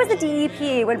 Where was the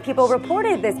DEP when people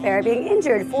reported this bear being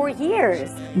injured for years?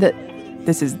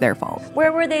 This is their fault.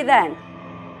 Where were they then?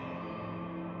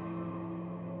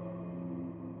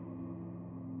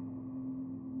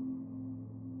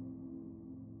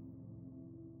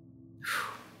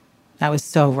 That was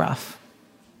so rough.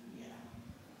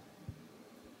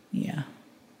 Yeah.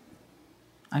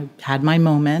 I had my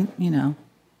moment,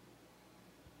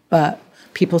 But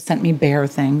people sent me bear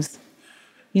things.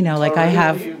 Like I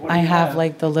have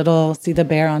like the little, see the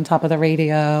bear on top of the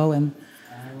radio, and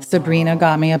Sabrina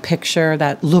got me a picture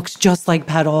that looks just like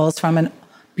Petals from a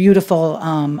beautiful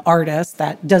artist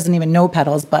that doesn't even know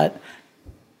Petals, but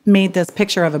made this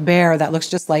picture of a bear that looks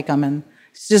just like him, and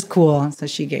it's just cool. And so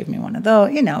she gave me one of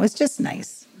those. It's just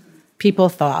nice. People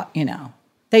thought,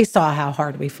 they saw how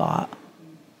hard we fought.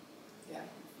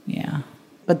 Yeah.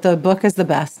 But the book is the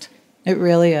best. It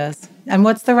really is. And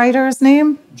what's the writer's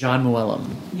name? John Mooallem.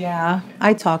 Yeah.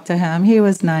 I talked to him. He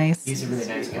was nice. He's a really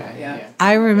nice guy. Yeah.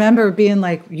 I remember being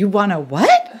like, you want to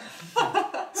what?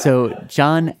 So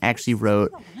John actually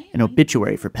wrote an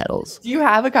obituary for Petals. Do you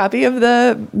have a copy of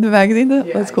the magazine?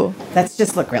 That's cool. Let's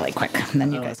just look really quick, and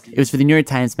then you guys can. It was for the New York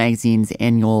Times Magazine's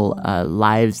annual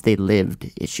Lives They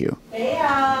Lived issue.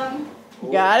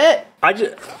 Got it?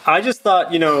 I just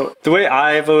thought, the way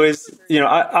I've always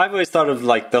thought of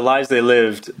like the lives they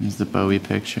lived. There's the Bowie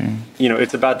picture.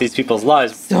 It's about these people's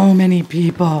lives. So many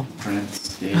people.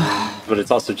 But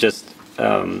it's also just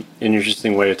an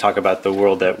interesting way to talk about the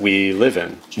world that we live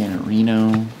in. Janet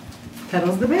Reno.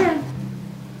 Petals the bear.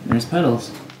 There's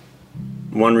Petals.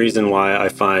 One reason why I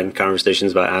find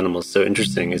conversations about animals so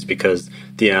interesting is because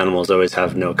the animals always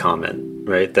have no comment,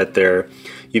 right?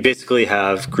 You basically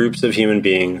have groups of human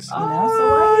beings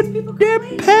they're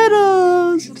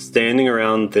Petals standing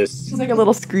around this. It's like a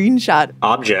little screenshot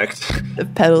object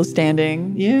of Petals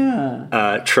standing.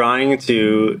 Yeah. Trying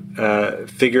to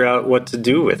figure out what to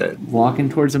do with it. Walking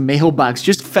towards a mailbox,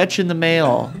 just fetching the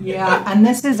mail. Yeah, and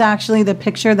this is actually the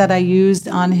picture that I used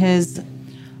on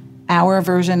our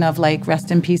version of like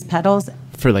Rest in Peace Petals.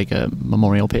 For like a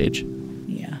memorial page.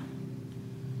 Yeah.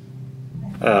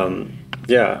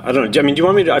 Yeah, I don't know. I mean, do you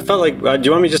want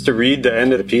me just to read the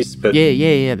end of the piece? But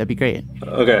Yeah, that'd be great.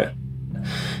 Okay.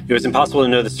 It was impossible to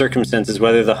know the circumstances,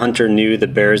 whether the hunter knew the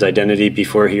bear's identity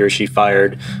before he or she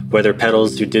fired, whether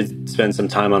Petals, who did spend some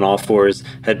time on all fours,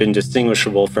 had been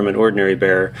distinguishable from an ordinary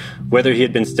bear, whether he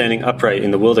had been standing upright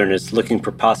in the wilderness, looking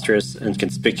preposterous and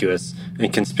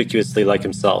conspicuously like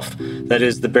himself. That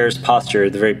is, the bear's posture,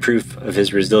 the very proof of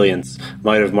his resilience,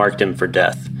 might have marked him for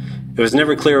death. It was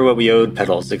never clear what we owed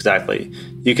Petals exactly.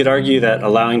 You could argue that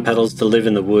allowing Petals to live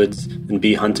in the woods and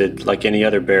be hunted like any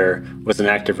other bear was an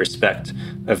act of respect,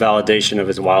 a validation of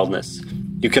his wildness.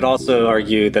 You could also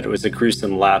argue that it was a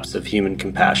gruesome lapse of human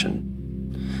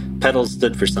compassion. Petals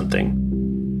stood for something.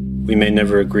 We may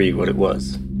never agree what it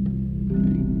was.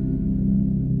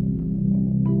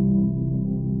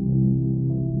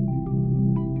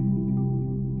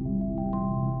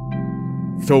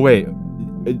 So wait,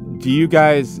 do you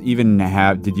guys even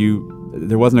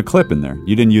there wasn't a clip in there.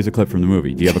 You didn't use a clip from the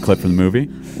movie. Do you have a clip from the movie?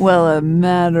 Well, a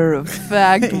matter of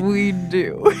fact, we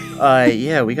do.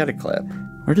 Yeah, we got a clip.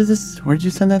 Where did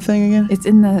you send that thing again? It's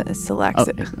in the selects.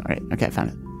 Oh, all right. Okay, I found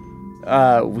it.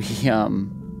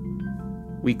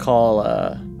 We call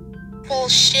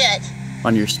bullshit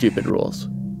on your stupid rules.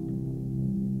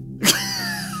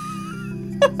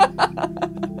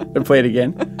 And play it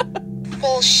again.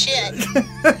 Bullshit.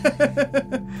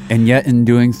 And yet, in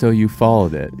doing so, you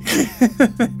followed it.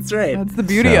 That's right. That's the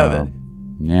beauty of it.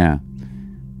 Yeah.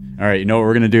 All right, you know what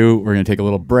we're going to do? We're going to take a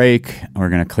little break. We're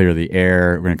going to clear the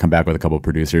air. We're going to come back with a couple of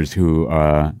producers who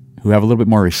have a little bit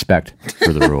more respect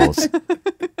for the rules.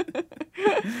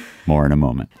 More in a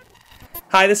moment.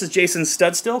 Hi, this is Jason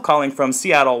Studstill calling from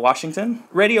Seattle, Washington.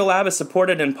 Radiolab is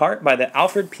supported in part by the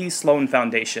Alfred P. Sloan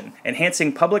Foundation,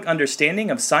 enhancing public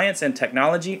understanding of science and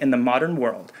technology in the modern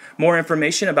world. More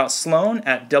information about Sloan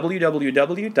at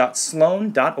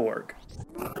www.sloan.org.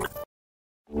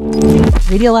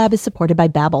 Radiolab is supported by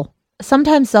Babbel.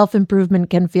 Sometimes self-improvement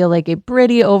can feel like a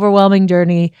pretty overwhelming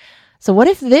journey. So what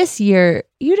if this year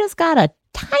you just got a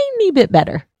tiny bit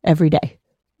better every day?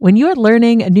 When you're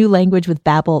learning a new language with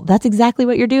Babbel, that's exactly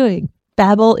what you're doing.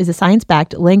 Babbel is a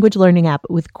science-backed language learning app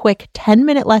with quick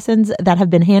 10-minute lessons that have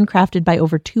been handcrafted by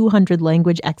over 200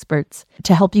 language experts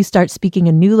to help you start speaking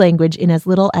a new language in as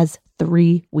little as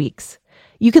 3 weeks.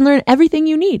 You can learn everything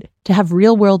you need to have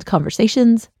real-world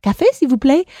conversations, café s'il vous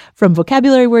plaît, from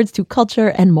vocabulary words to culture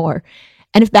and more.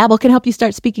 And if Babbel can help you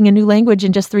start speaking a new language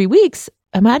in just 3 weeks,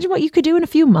 imagine what you could do in a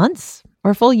few months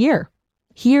or a full year.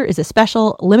 Here is a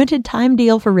special limited time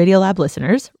deal for Radiolab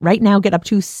listeners. Right now, get up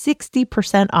to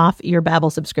 60% off your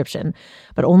Babbel subscription,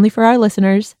 but only for our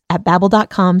listeners at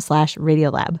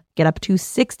babbel.com/Radiolab. Get up to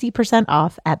 60%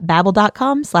 off at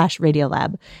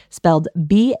babbel.com/Radiolab, spelled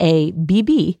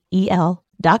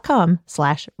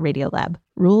BABBEL.com/Radiolab.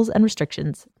 Rules and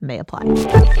restrictions may apply.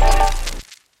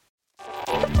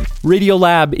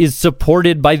 Radiolab is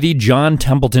supported by the John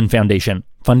Templeton Foundation,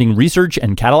 funding research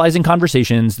and catalyzing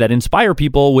conversations that inspire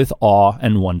people with awe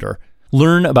and wonder.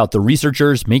 Learn about the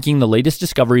researchers making the latest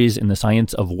discoveries in the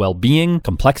science of well-being,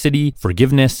 complexity,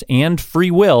 forgiveness, and free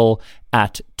will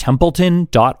at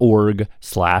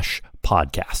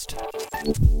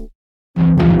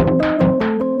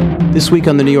templeton.org/podcast. This week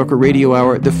on the New Yorker Radio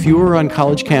Hour, the furor on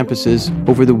college campuses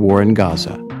over the war in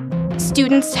Gaza.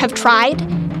 Students have tried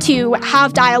to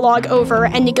have dialogue over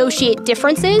and negotiate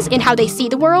differences in how they see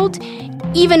the world,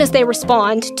 even as they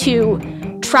respond to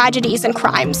tragedies and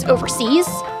crimes overseas.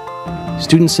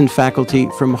 Students and faculty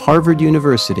from Harvard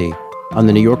University on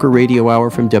the New Yorker Radio Hour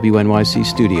from WNYC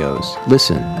Studios.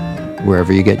 Listen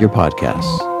wherever you get your podcasts.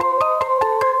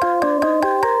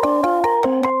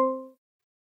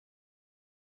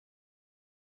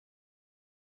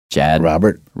 Chad.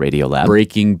 Robert. Radiolab.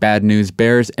 Breaking bad news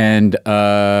bears, and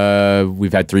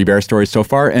we've had 3 bear stories so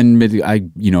far. And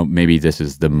maybe this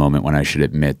is the moment when I should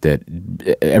admit that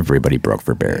everybody broke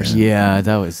for bears. Yeah,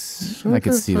 that was. I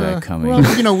could see that coming.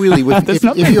 Well, really, if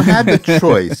you had the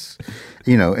choice,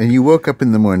 and you woke up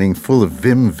in the morning full of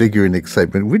vim, vigor, and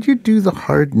excitement, would you do the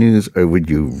hard news or would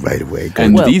you right away go?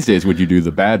 And these days, would you do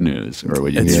the bad news or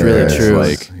would you? It's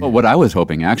really true. What I was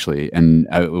hoping actually, and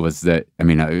was that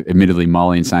admittedly,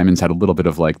 Molly and Simons had a little bit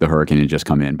of like the hurricane had just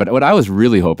come in, but what I was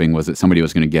really hoping was that somebody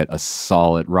was going to get a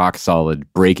solid, rock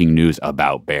solid breaking news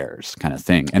about bears kind of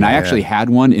thing. And I actually had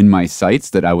one in my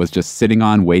sights that I was just sitting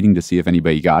on, waiting to see if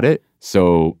anybody got it.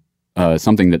 So.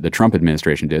 Something that the Trump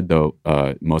administration did, though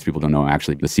most people don't know,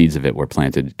 actually the seeds of it were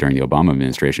planted during the Obama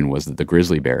administration, was that the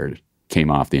grizzly bear came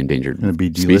off the endangered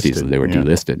species. So they were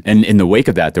delisted. And in the wake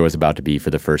of that, there was about to be, for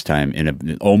the first time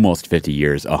in almost 50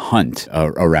 years, a hunt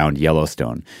around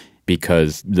Yellowstone.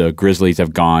 Because the grizzlies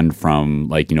have gone from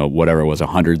whatever was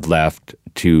 100 left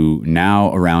to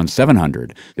now around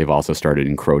 700. They've also started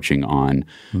encroaching on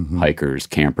hikers,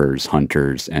 campers,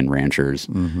 hunters, and ranchers.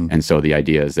 And so the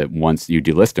idea is that once you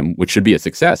delist them, which should be a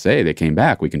success, hey, they came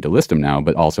back, we can delist them now.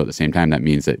 But also at the same time, that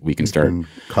means that we can start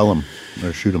cull them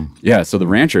or shoot them. Yeah, so the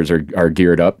ranchers are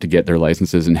geared up to get their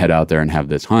licenses and head out there and have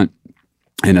this hunt.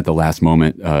 And at the last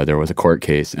moment, there was a court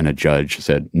case, and a judge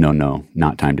said, no,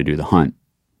 not time to do the hunt.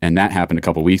 And that happened a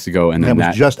couple weeks ago. And then it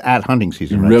was just at hunting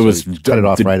season, right? It was cut it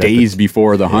off right days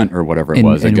before the hunt or whatever it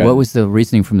was. And what was the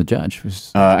reasoning from the judge?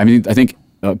 I think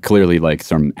clearly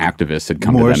some activists had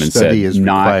come to them and said,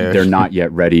 they're not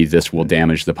yet ready. This will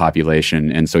damage the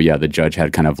population. And so, the judge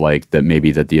had kind of that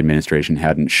maybe that the administration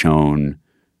hadn't shown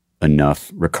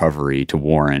enough recovery to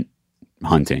warrant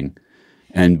hunting.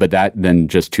 But that then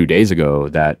just 2 days ago,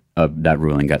 that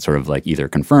ruling got sort of either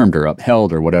confirmed or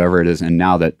upheld or whatever it is. And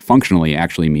now that functionally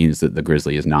actually means that the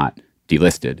grizzly is not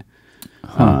delisted,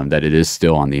 that it is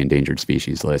still on the endangered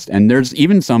species list. And there's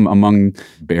even some among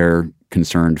bear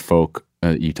concerned folk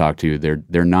you talk to,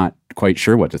 they're not quite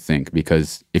sure what to think,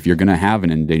 because if you're going to have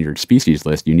an endangered species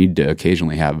list, you need to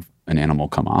occasionally have an animal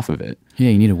come off of it. Yeah,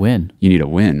 you need a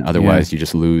win. Otherwise, you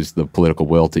just lose the political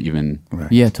will to even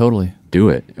do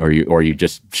it. Or you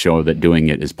just show that doing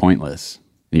it is pointless.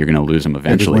 You're going to lose them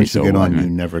eventually. Once you get on, you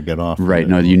never get off. Right.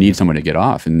 No, you need someone to get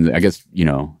off. And I guess,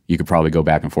 you could probably go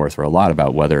back and forth for a lot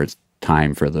about whether it's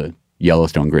time for the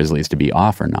Yellowstone grizzlies to be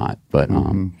off or not. But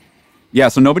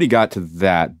so nobody got to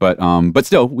that. But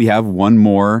still, we have one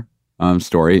more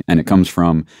story, and it comes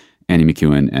from Annie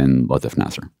McEwen and Latif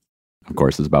Nasser. Of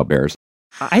course, it's about bears.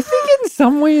 I think in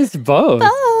some ways both.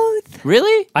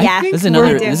 Really? Yeah. This is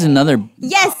another.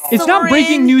 Yes. It's not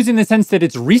breaking news in the sense that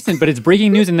it's recent, but it's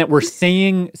breaking news in that we're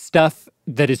saying stuff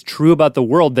that is true about the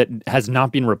world that has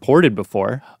not been reported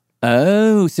before.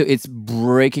 Oh, so it's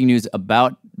breaking news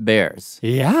about bears.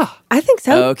 Yeah. I think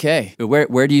so. Okay.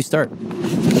 Where do you start?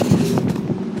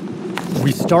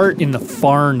 We start in the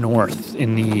far north,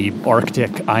 in the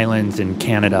Arctic islands in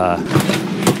Canada,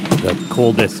 the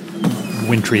coldest,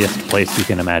 wintriest place you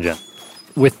can imagine,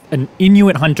 with an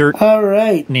Inuit hunter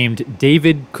named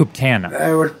David Kuptana.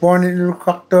 I was born in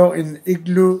Lukakto in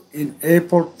Igloo in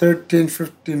April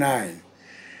 1359.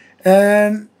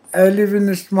 And I live in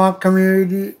a small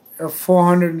community of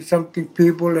 400 and something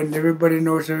people, and everybody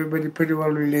knows everybody, pretty well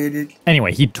related.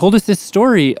 Anyway, he told us this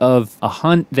story of a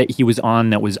hunt that he was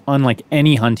on that was unlike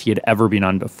any hunt he had ever been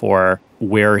on before,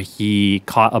 where he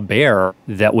caught a bear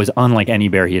that was unlike any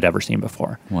bear he had ever seen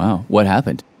before. Wow. What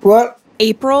happened? Well,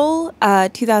 April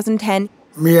 2010.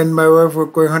 Me and my wife were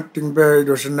going hunting bear. It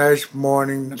was a nice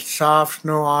morning, soft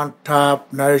snow on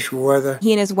top, nice weather.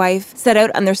 He and his wife set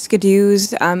out on their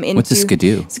skidoos. What's a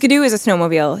skidoo? Skidoo is a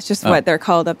snowmobile. It's just what they're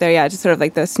called up there. Yeah, just sort of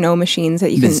like the snow machines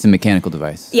that you can... It's a mechanical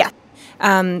device. Yeah.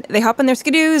 They hop on their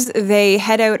skidoos, they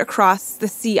head out across the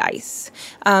sea ice,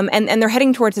 and they're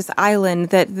heading towards this island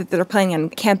that they're planning on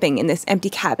camping in this empty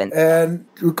cabin. And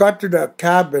we got to the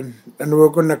cabin, and we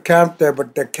were going to camp there,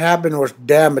 but the cabin was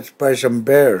damaged by some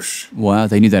bears. Wow,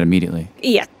 they knew that immediately.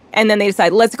 Yeah. And then they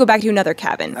decide, let's go back to another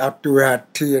cabin. After we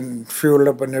had tea and fuel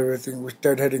up and everything, we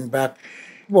started heading back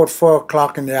about 4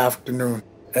 o'clock in the afternoon.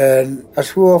 And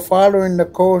as we were following the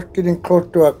coast, getting close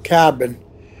to a cabin,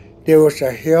 there was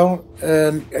a hill,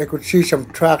 and I could see some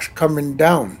tracks coming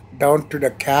down to the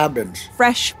cabins.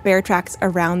 Fresh bear tracks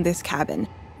around this cabin.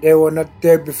 They were not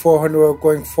there before when we were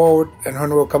going forward, and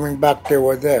when we were coming back, they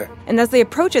were there. And as they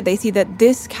approach it, they see that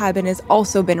this cabin has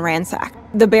also been ransacked.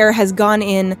 The bear has gone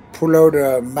in. Pull out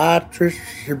a mattress,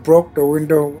 he broke the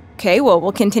window. Okay, well,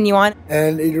 we'll continue on.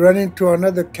 And he ran into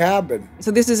another cabin. So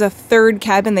this is a third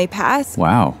cabin they pass.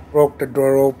 Wow. Broke the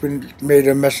door open, made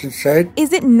a mess inside.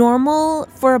 Is it normal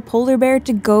for a polar bear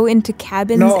to go into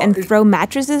cabins and throw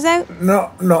mattresses out?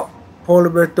 No. Polar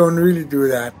bears don't really do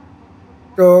that.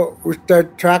 So we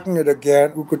started tracking it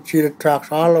again. We could see the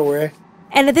tracks all the way.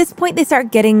 And at this point, they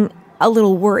start getting a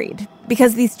little worried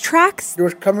because these tracks... It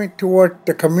was coming toward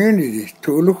the community,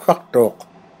 to Ulukaktok.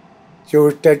 So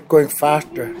we started going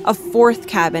faster. A fourth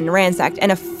cabin ransacked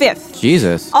and a fifth.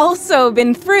 Jesus. Also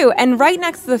been through. And right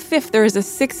next to the fifth, there is a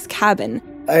sixth cabin.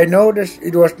 I noticed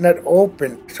it was not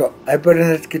open, so I better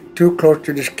not get too close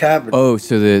to this cabin. Oh,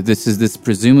 so this is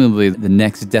presumably the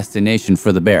next destination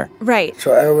for the bear. Right.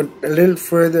 So I went a little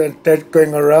further and started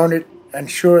going around it, and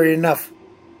sure enough,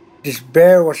 this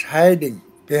bear was hiding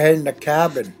behind the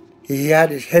cabin. He had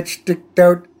his head sticked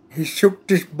out, he shook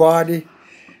his body,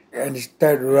 and he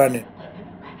started running.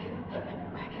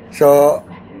 So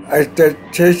I started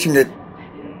chasing it.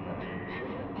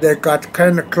 They got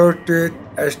kind of close to it.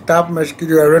 I stopped my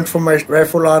skidoo. I ran for my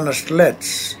rifle on the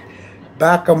sleds.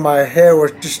 Back of my hair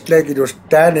was just like it was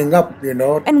standing up, you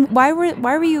know. And why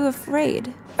were you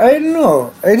afraid? I don't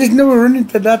know. I just never run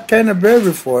into that kind of bear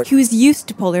before. He was used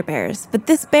to polar bears, but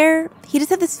this bear, he just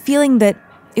had this feeling that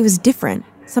it was different.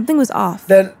 Something was off.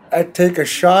 Then I take a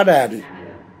shot at it.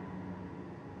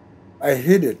 I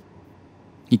hit it.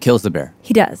 He kills the bear.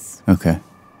 He does. Okay.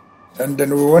 And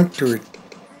then we went to it.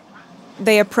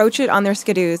 They approach it on their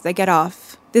skidoos. They get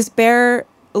off. This bear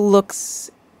looks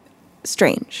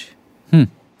strange.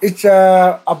 It's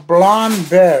a blonde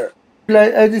bear.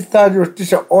 I just thought it was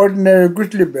just an ordinary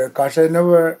grizzly bear because I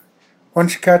never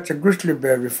once catch a grizzly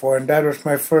bear before, and that was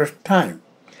my first time.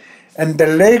 And the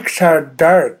legs are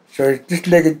dark, so it's just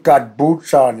like it got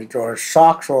boots on it or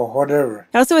socks or whatever.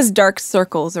 It also has dark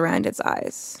circles around its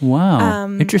eyes. Wow,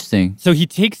 interesting. So he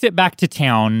takes it back to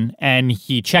town and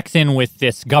he checks in with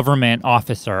this government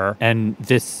officer, and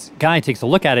this guy takes a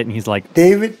look at it and he's like,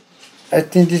 David, I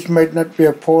think this might not be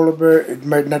a polar bear. It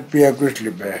might not be a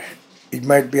grizzly bear. It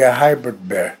might be a hybrid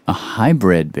bear. A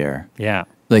hybrid bear? Yeah.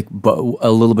 Like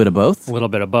a little bit of both? A little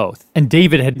bit of both. And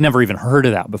David had never even heard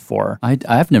of that before.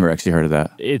 I've never actually heard of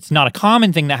that. It's not a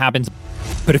common thing that happens.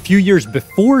 But a few years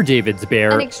before David's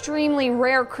bear, an extremely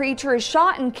rare creature is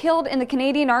shot and killed in the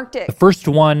Canadian Arctic. The first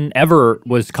one ever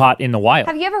was caught in the wild.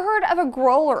 Have you ever heard of a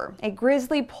growler, a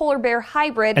grizzly polar bear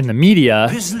hybrid? And the media,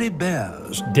 grizzly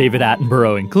bears, David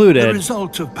Attenborough included, the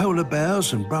result of polar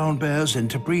bears and brown bears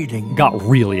interbreeding, got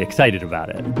really excited about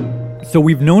it. So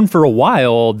we've known for a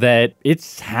while that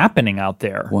it's happening out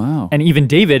there. Wow. And even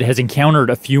David has encountered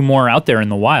a few more out there in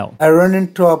the wild. I ran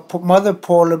into a mother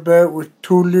polar bear with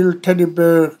two little teddy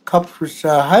bear cubs with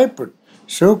a hybrid.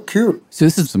 So cute. So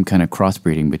this is some kind of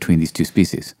crossbreeding between these two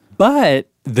species. But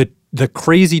the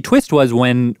crazy twist was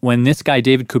when this guy,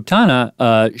 David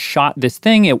Kuptana, shot this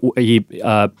thing,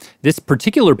 this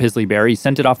particular Pizzly bear, he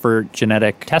sent it off for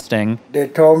genetic testing. They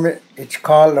told me it's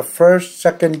called the first,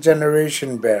 second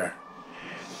generation bear.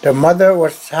 The mother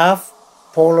was half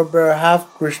polar bear,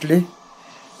 half grizzly,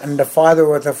 and the father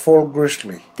was a full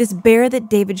grizzly. This bear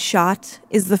that David shot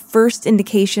is the first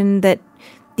indication that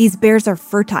these bears are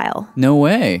fertile. No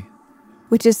way.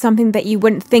 Which is something that you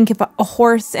wouldn't think if a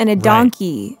horse and a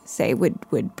donkey, say, would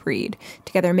breed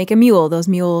together and make a mule. Those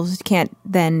mules can't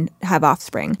then have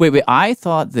offspring. Wait. I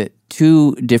thought that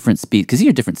two different species, because these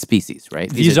are different species, right?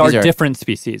 These are different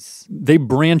species. They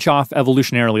branch off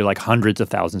evolutionarily like hundreds of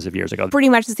thousands of years ago. Pretty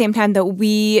much the same time that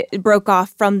we broke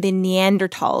off from the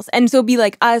Neanderthals. And so it'd be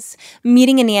like us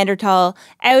meeting a Neanderthal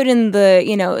out in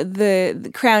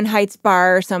the Crown Heights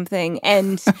bar or something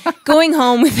and going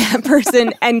home with that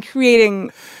person and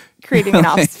creating an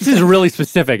offspring. This is really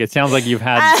specific. It sounds like you've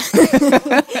had...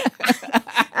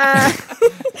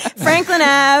 Franklin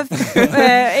Ave,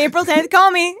 April 10th,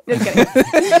 call me. Just kidding.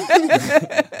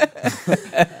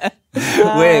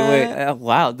 Wait.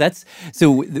 Wow.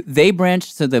 So they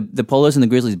branched, so the polars and the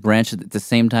grizzlies branched at the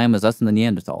same time as us and the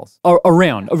Neanderthals?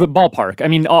 Around, a ballpark. I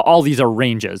mean, all these are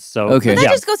ranges. So okay. But that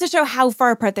just goes to show how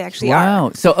far apart they actually are.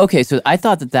 Wow. So I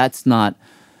thought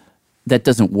that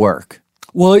doesn't work.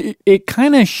 Well, it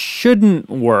kind of shouldn't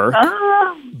work.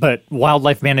 But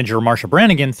wildlife manager Marsha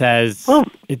Brannigan says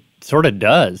it sort of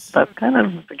does. That's kind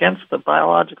of against the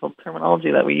biological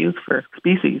terminology that we use for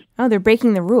species. Oh, they're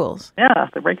breaking the rules. Yeah,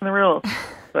 they're breaking the rules.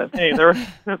 But hey, they're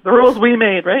the rules we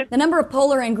made, right? The number of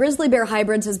polar and grizzly bear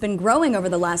hybrids has been growing over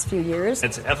the last few years.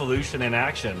 It's evolution in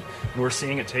action, and we're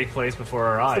seeing it take place before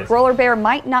our eyes. The polar bear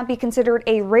might not be considered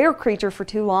a rare creature for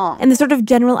too long. And the sort of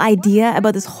general idea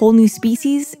about this whole new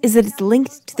species is that it's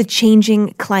linked to the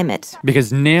changing climate.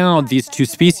 Because now these two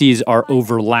species are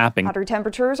overlapping. Hotter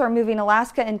temperatures are moving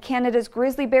Alaska and Canada's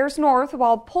grizzly bears north,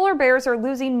 while polar bears are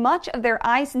losing much of their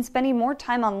ice and spending more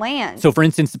time on land. So, for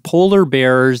instance, polar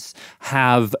bears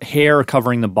have hair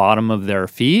covering the bottom of their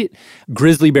feet.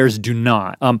 Grizzly bears do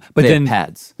not. But they have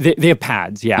pads. They have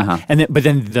pads, yeah. But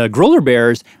then the growler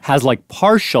bears has like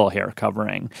partial hair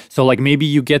covering. So like maybe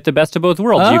you get the best of both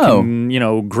worlds. You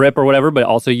can, grip or whatever, but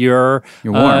also you're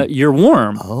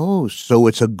warm. Oh, so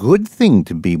it's a good thing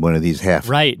to be one of these half.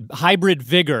 Right. Hybrid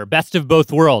vigor, best of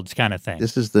both worlds kind of thing.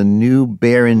 This is the new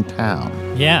bear in town.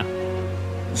 Yeah.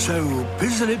 So,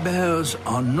 grizzly bears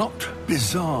are not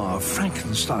bizarre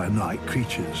Frankenstein-like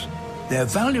creatures. They're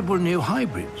valuable new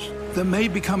hybrids that may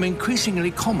become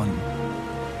increasingly common.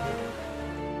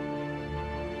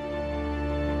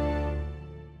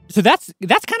 So that's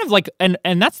kind of like, and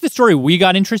that's the story we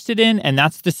got interested in, and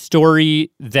that's the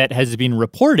story that has been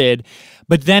reported.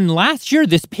 But then last year,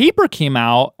 this paper came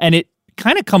out, and it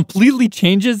kind of completely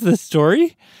changes the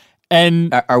story.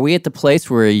 And are we at the place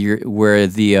where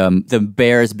the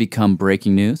bears become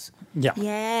breaking news? Yeah.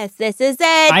 Yes, this is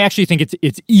it. I actually think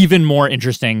it's even more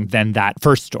interesting than that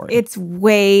first story. It's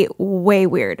way, way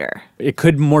weirder. It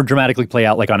could more dramatically play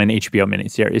out like on an HBO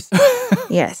miniseries.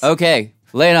 Yes. Okay,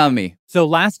 lay it on me. So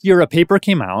last year, a paper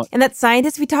came out. And that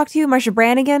scientist we talked to, Marsha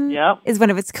Brannigan, is one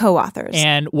of its co-authors.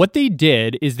 And what they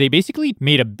did is they basically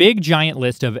made a big giant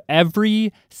list of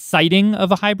every sighting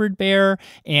of a hybrid bear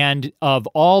and of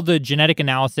all the genetic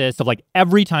analysis of like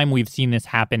every time we've seen this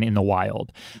happen in the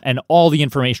wild and all the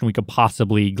information we could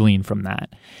possibly glean from that.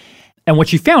 And what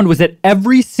she found was that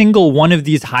every single one of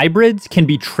these hybrids can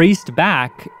be traced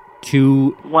back to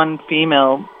one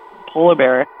female polar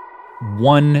bear.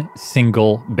 One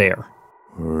single bear.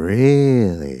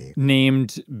 Really?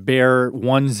 Named Bear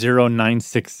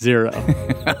 10960.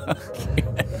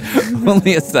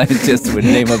 Only a scientist would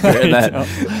name a bear that.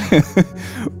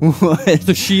 What?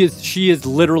 So she is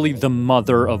literally the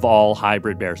mother of all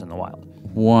hybrid bears in the wild.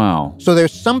 Wow. So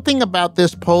there's something about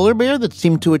this polar bear that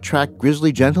seemed to attract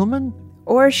grizzly gentlemen?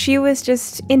 Or she was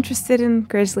just interested in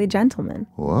grizzly gentlemen.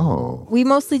 Whoa. We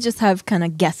mostly just have kind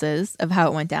of guesses of how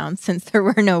it went down since there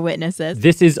were no witnesses.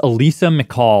 This is Elisa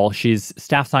McCall. She's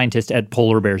staff scientist at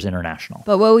Polar Bears International.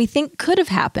 But what we think could have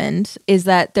happened is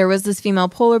that there was this female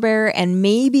polar bear and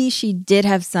maybe she did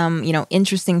have some,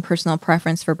 interesting personal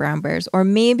preference for brown bears. Or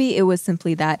maybe it was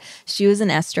simply that she was an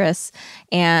estrus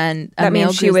and a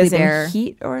male grizzly bear. In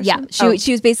heat or something? Yeah,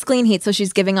 she was basically in heat, so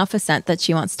she's giving off a scent that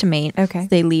she wants to mate. Okay. So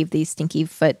they leave these stinky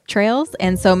foot trails,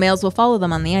 and so males will follow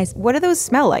them on the ice. What do those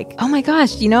smell like? Oh my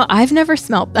gosh, I've never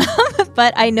smelt them,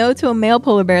 but I know to a male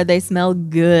polar bear they smell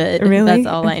good. Really? That's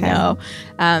all I know.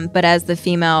 But as the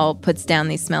female puts down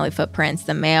these smelly footprints,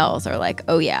 the males are like,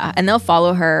 oh yeah, and they'll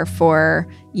follow her for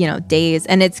days,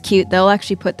 and it's cute. They'll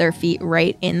actually put their feet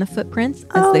right in the footprints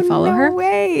as they follow her. No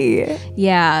way.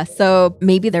 Yeah, so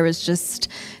maybe there was just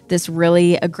this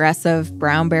really aggressive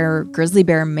brown bear, grizzly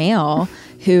bear male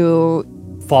who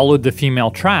followed the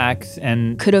female tracks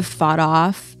and could have fought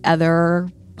off other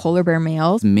polar bear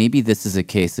males. Maybe this is a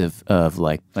case of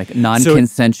like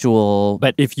non-consensual.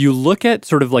 But if you look at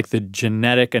sort of like the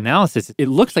genetic analysis, it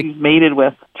looks like she's mated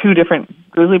with two different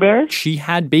grizzly bears. She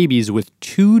had babies with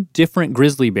two different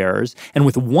grizzly bears, and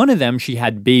with one of them, she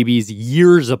had babies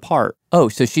years apart. Oh,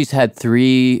 so she's had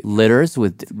 3 litters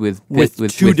with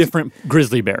two different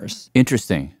grizzly bears.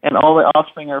 Interesting. And all the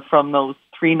offspring are from those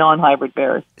 3 non-hybrid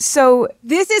bears. So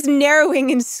this is narrowing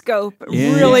in scope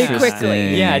really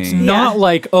quickly. Yeah, it's not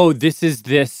like,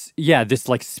 this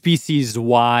like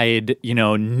species-wide,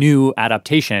 new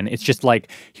adaptation. It's just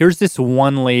like, here's this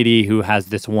one lady who has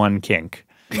this one kink.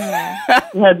 He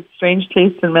had strange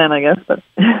tastes in men, I guess. But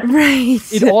right.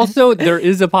 It also, there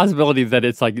is a possibility that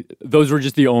it's like, those were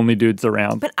just the only dudes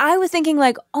around. But I was thinking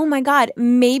like, oh my God,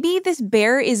 maybe this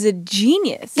bear is a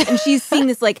genius. And she's seeing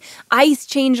this like ice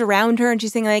change around her and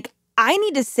she's saying like, I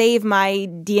need to save my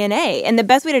DNA. And the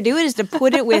best way to do it is to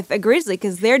put it with a grizzly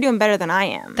because they're doing better than I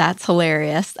am. That's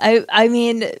hilarious. I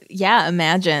mean, yeah,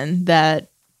 imagine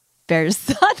that bears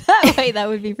thought that way. That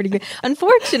would be pretty good.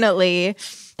 Unfortunately,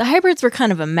 the hybrids were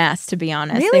kind of a mess, to be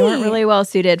honest. Really? They weren't really well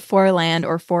suited for land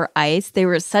or for ice. They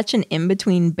were such an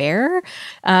in-between bear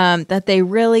that they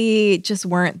really just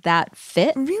weren't that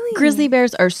fit. Really? Grizzly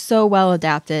bears are so well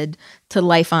adapted to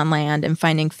life on land and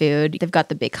finding food. They've got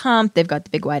the big hump, they've got the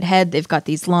big wide head, they've got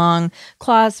these long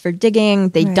claws for digging.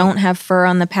 They don't have fur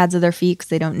on the pads of their feet because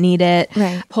they don't need it.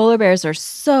 Right. Polar bears are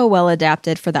so well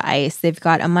adapted for the ice. They've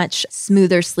got a much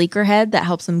smoother, sleeker head that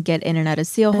helps them get in and out of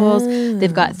seal holes.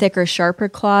 They've got thicker, sharper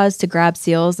claws to grab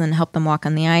seals and help them walk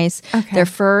on the ice. Their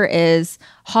fur is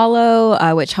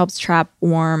hollow, which helps trap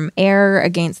warm air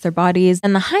against their bodies.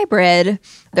 And the hybrid,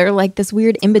 they're like this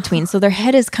weird in-between. So their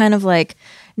head is kind of like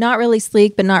not really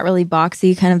sleek, but not really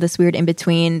boxy, kind of this weird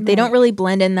in-between. They don't really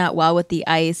blend in that well with the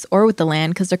ice or with the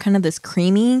land because they're kind of this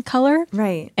creamy color.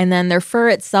 Right. And then their fur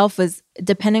itself is,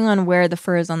 depending on where the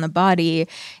fur is on the body,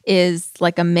 is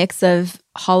like a mix of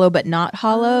hollow but not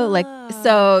hollow.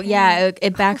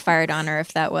 It backfired on her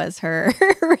if that was her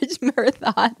her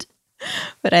thought.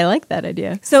 But I like that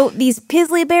idea. So these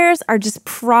Pizzly bears are just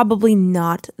probably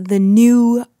not the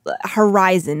new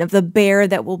horizon of the bear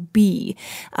that will be.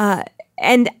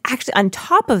 And actually, on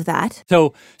top of that...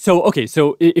 So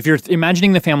if you're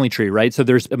imagining the family tree, right? So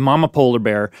there's a mama polar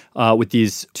bear with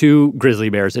these two grizzly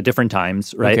bears at different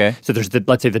times, right? Okay. So there's,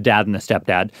 let's say, the dad and the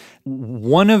stepdad.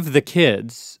 One of the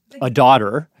kids, a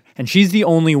daughter... And she's the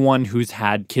only one who's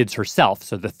had kids herself.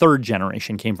 So the third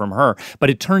generation came from her. But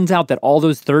it turns out that all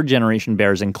those third generation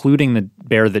bears, including the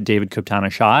bear that David Koptana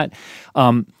shot,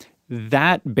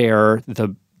 that bear,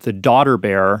 the daughter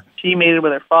bear... She mated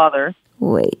with her father.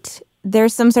 Wait,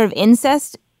 there's some sort of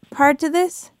incest part to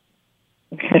this?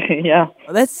 Yeah.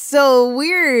 That's so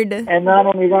weird. And not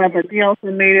only that, but he also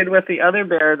mated with the other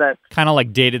bear that... Kind of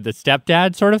like dated the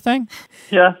stepdad sort of thing?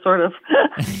 Yeah, sort of.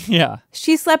 Yeah.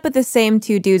 She slept with the same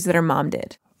two dudes that her mom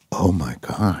did. Oh my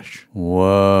gosh.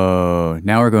 Whoa.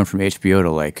 Now we're going from HBO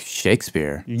to like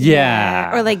Shakespeare.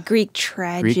 Yeah. Or like Greek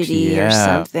tragedy or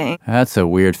something. That's a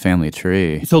weird family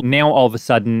tree. So now all of a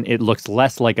sudden it looks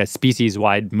less like a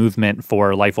species-wide movement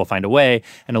for life will find a way,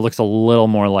 and it looks a little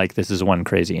more like this is one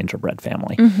crazy interbred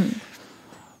family.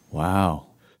 Mm-hmm. Wow.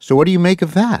 So what do you make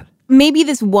of that? Maybe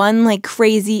this one like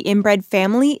crazy inbred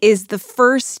family is the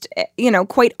first,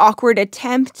 quite awkward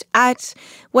attempt at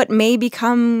what may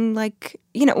become like,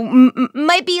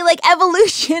 might be like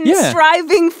evolution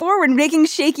striving forward, making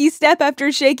shaky step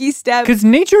after shaky step. Because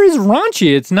nature is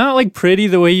raunchy. It's not like pretty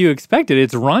the way you expect it.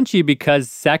 It's raunchy because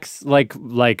sex, like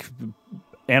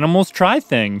animals try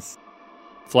things.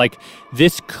 It's like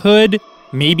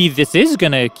maybe this is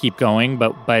going to keep going,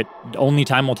 but only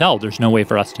time will tell. There's no way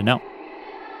for us to know.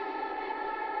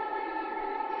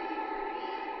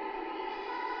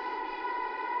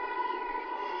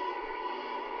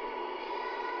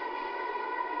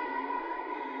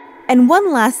 And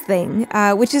one last thing,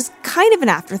 which is kind of an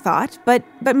afterthought, but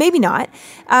maybe not,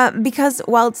 because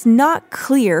while it's not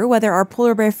clear whether our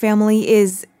polar bear family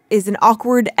is an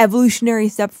awkward evolutionary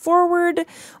step forward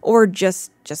or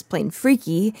just plain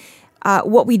freaky,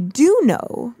 what we do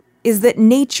know is that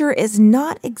nature is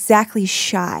not exactly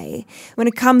shy when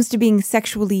it comes to being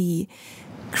sexually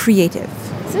creative.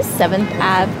 Is this 7th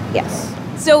Ave? Yes.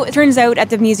 So it turns out at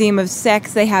the Museum of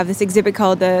Sex, they have this exhibit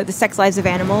called the Sex Lives of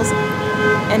Animals.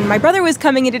 And my brother was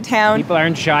coming into town. People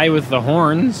aren't shy with the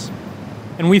horns.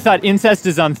 And we thought incest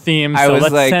is on theme, so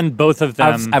let's send both of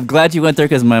them. I'm glad you went there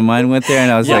because my mind went there,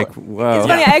 and I was like, whoa. It's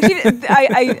funny,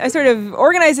 I sort of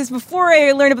organized this before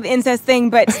I learned about the incest thing,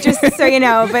 but just so you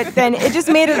know, but then it just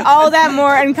made it all that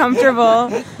more uncomfortable.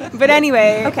 But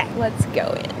anyway. Okay, let's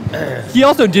go in. He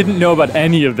also didn't know about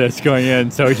any of this going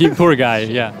in, so poor guy,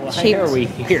 yeah. Why are we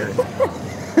here?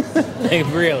 Like,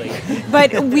 really?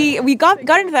 But we got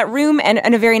into that room,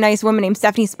 and a very nice woman named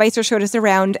Stephanie Spicer showed us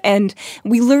around, and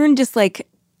we learned just like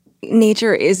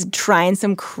nature is trying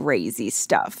some crazy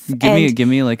stuff. Give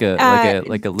me like a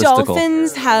listicle.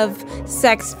 Dolphins have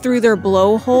sex through their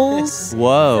blowholes.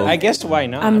 Whoa! I guess why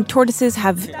not? Tortoises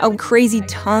have a crazy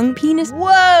tongue penis.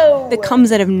 Whoa! That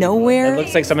comes out of nowhere. It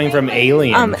looks like something from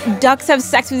Alien. Ducks have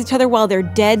sex with each other while they're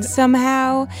dead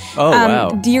somehow. Oh wow!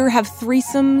 Deer have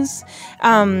threesomes.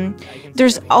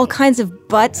 There's all kinds of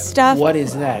butt stuff. What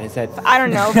is that? I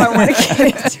don't know if I want to get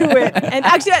into it. And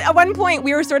actually, at one point,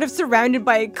 we were sort of surrounded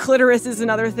by clitorises and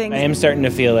other things. I am starting to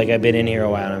feel like I've been in here a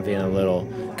while and I'm feeling a little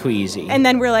queasy. And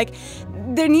then we're like,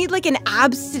 there need like an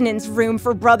abstinence room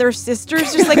for brother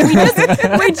sisters. Just like we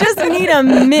just need a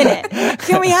minute.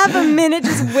 Can we have a minute?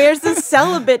 Just where's the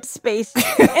celibate space?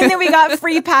 And then we got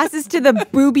free passes to the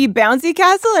booby bouncy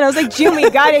castle, and I was like, Jim, we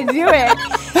gotta do it.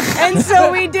 And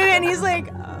so we did it, and he's like,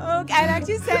 okay. I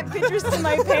actually sent pictures to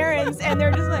my parents, and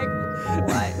they're just like,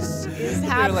 what is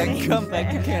happening? They're like, come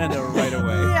back to Canada right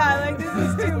away. Yeah, like this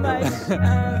is too much.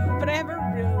 But I have a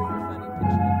really funny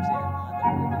picture of Jim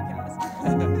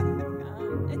on the booby castle.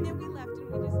 And then we left,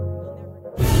 and we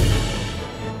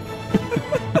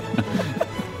just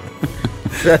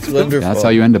That's wonderful. That's how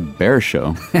you end a bear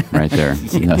show, right there.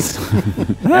 Yes.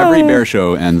 Every bear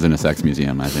show ends in a sex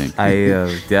museum, I think. I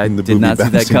did not see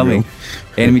that coming.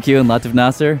 Annie McHugh and Latif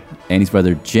Nasser. Annie's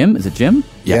brother Jim. Is it Jim?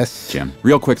 Yes. Jim.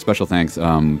 Real quick special thanks.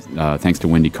 Thanks to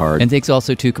Wendy Card. And thanks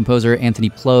also to composer Anthony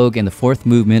Plogue and the fourth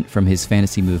movement from his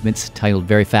fantasy movements, titled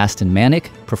Very Fast and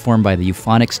Manic, performed by the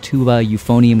Euphonics Tuba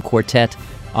Euphonium Quartet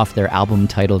off their album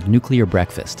titled Nuclear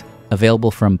Breakfast,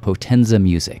 available from Potenza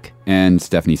Music. And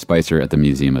Stephanie Spicer at the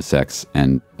Museum of Sex,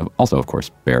 and also, of course,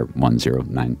 Bear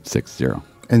 10960.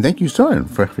 And thank you, Soren,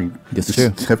 for having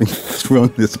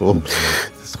thrown this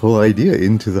whole idea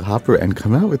into the hopper and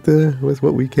come out with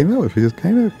what we came out with, which is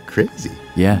kind of crazy.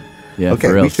 Yeah.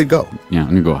 Okay, we should go. Yeah, I'm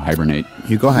going to go hibernate.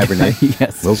 You go hibernate.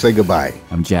 Yes. We'll say goodbye.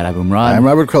 I'm Jad Abumrad. I'm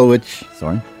Robert Krulwich.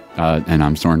 Sorry. And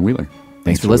I'm Soren Wheeler.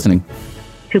 Thanks for listening.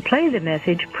 To play the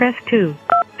message, press 2.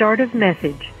 Start of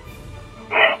message.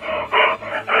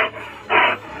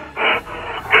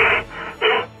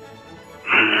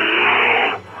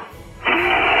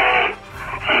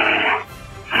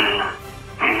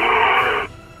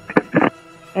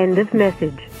 End of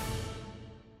message.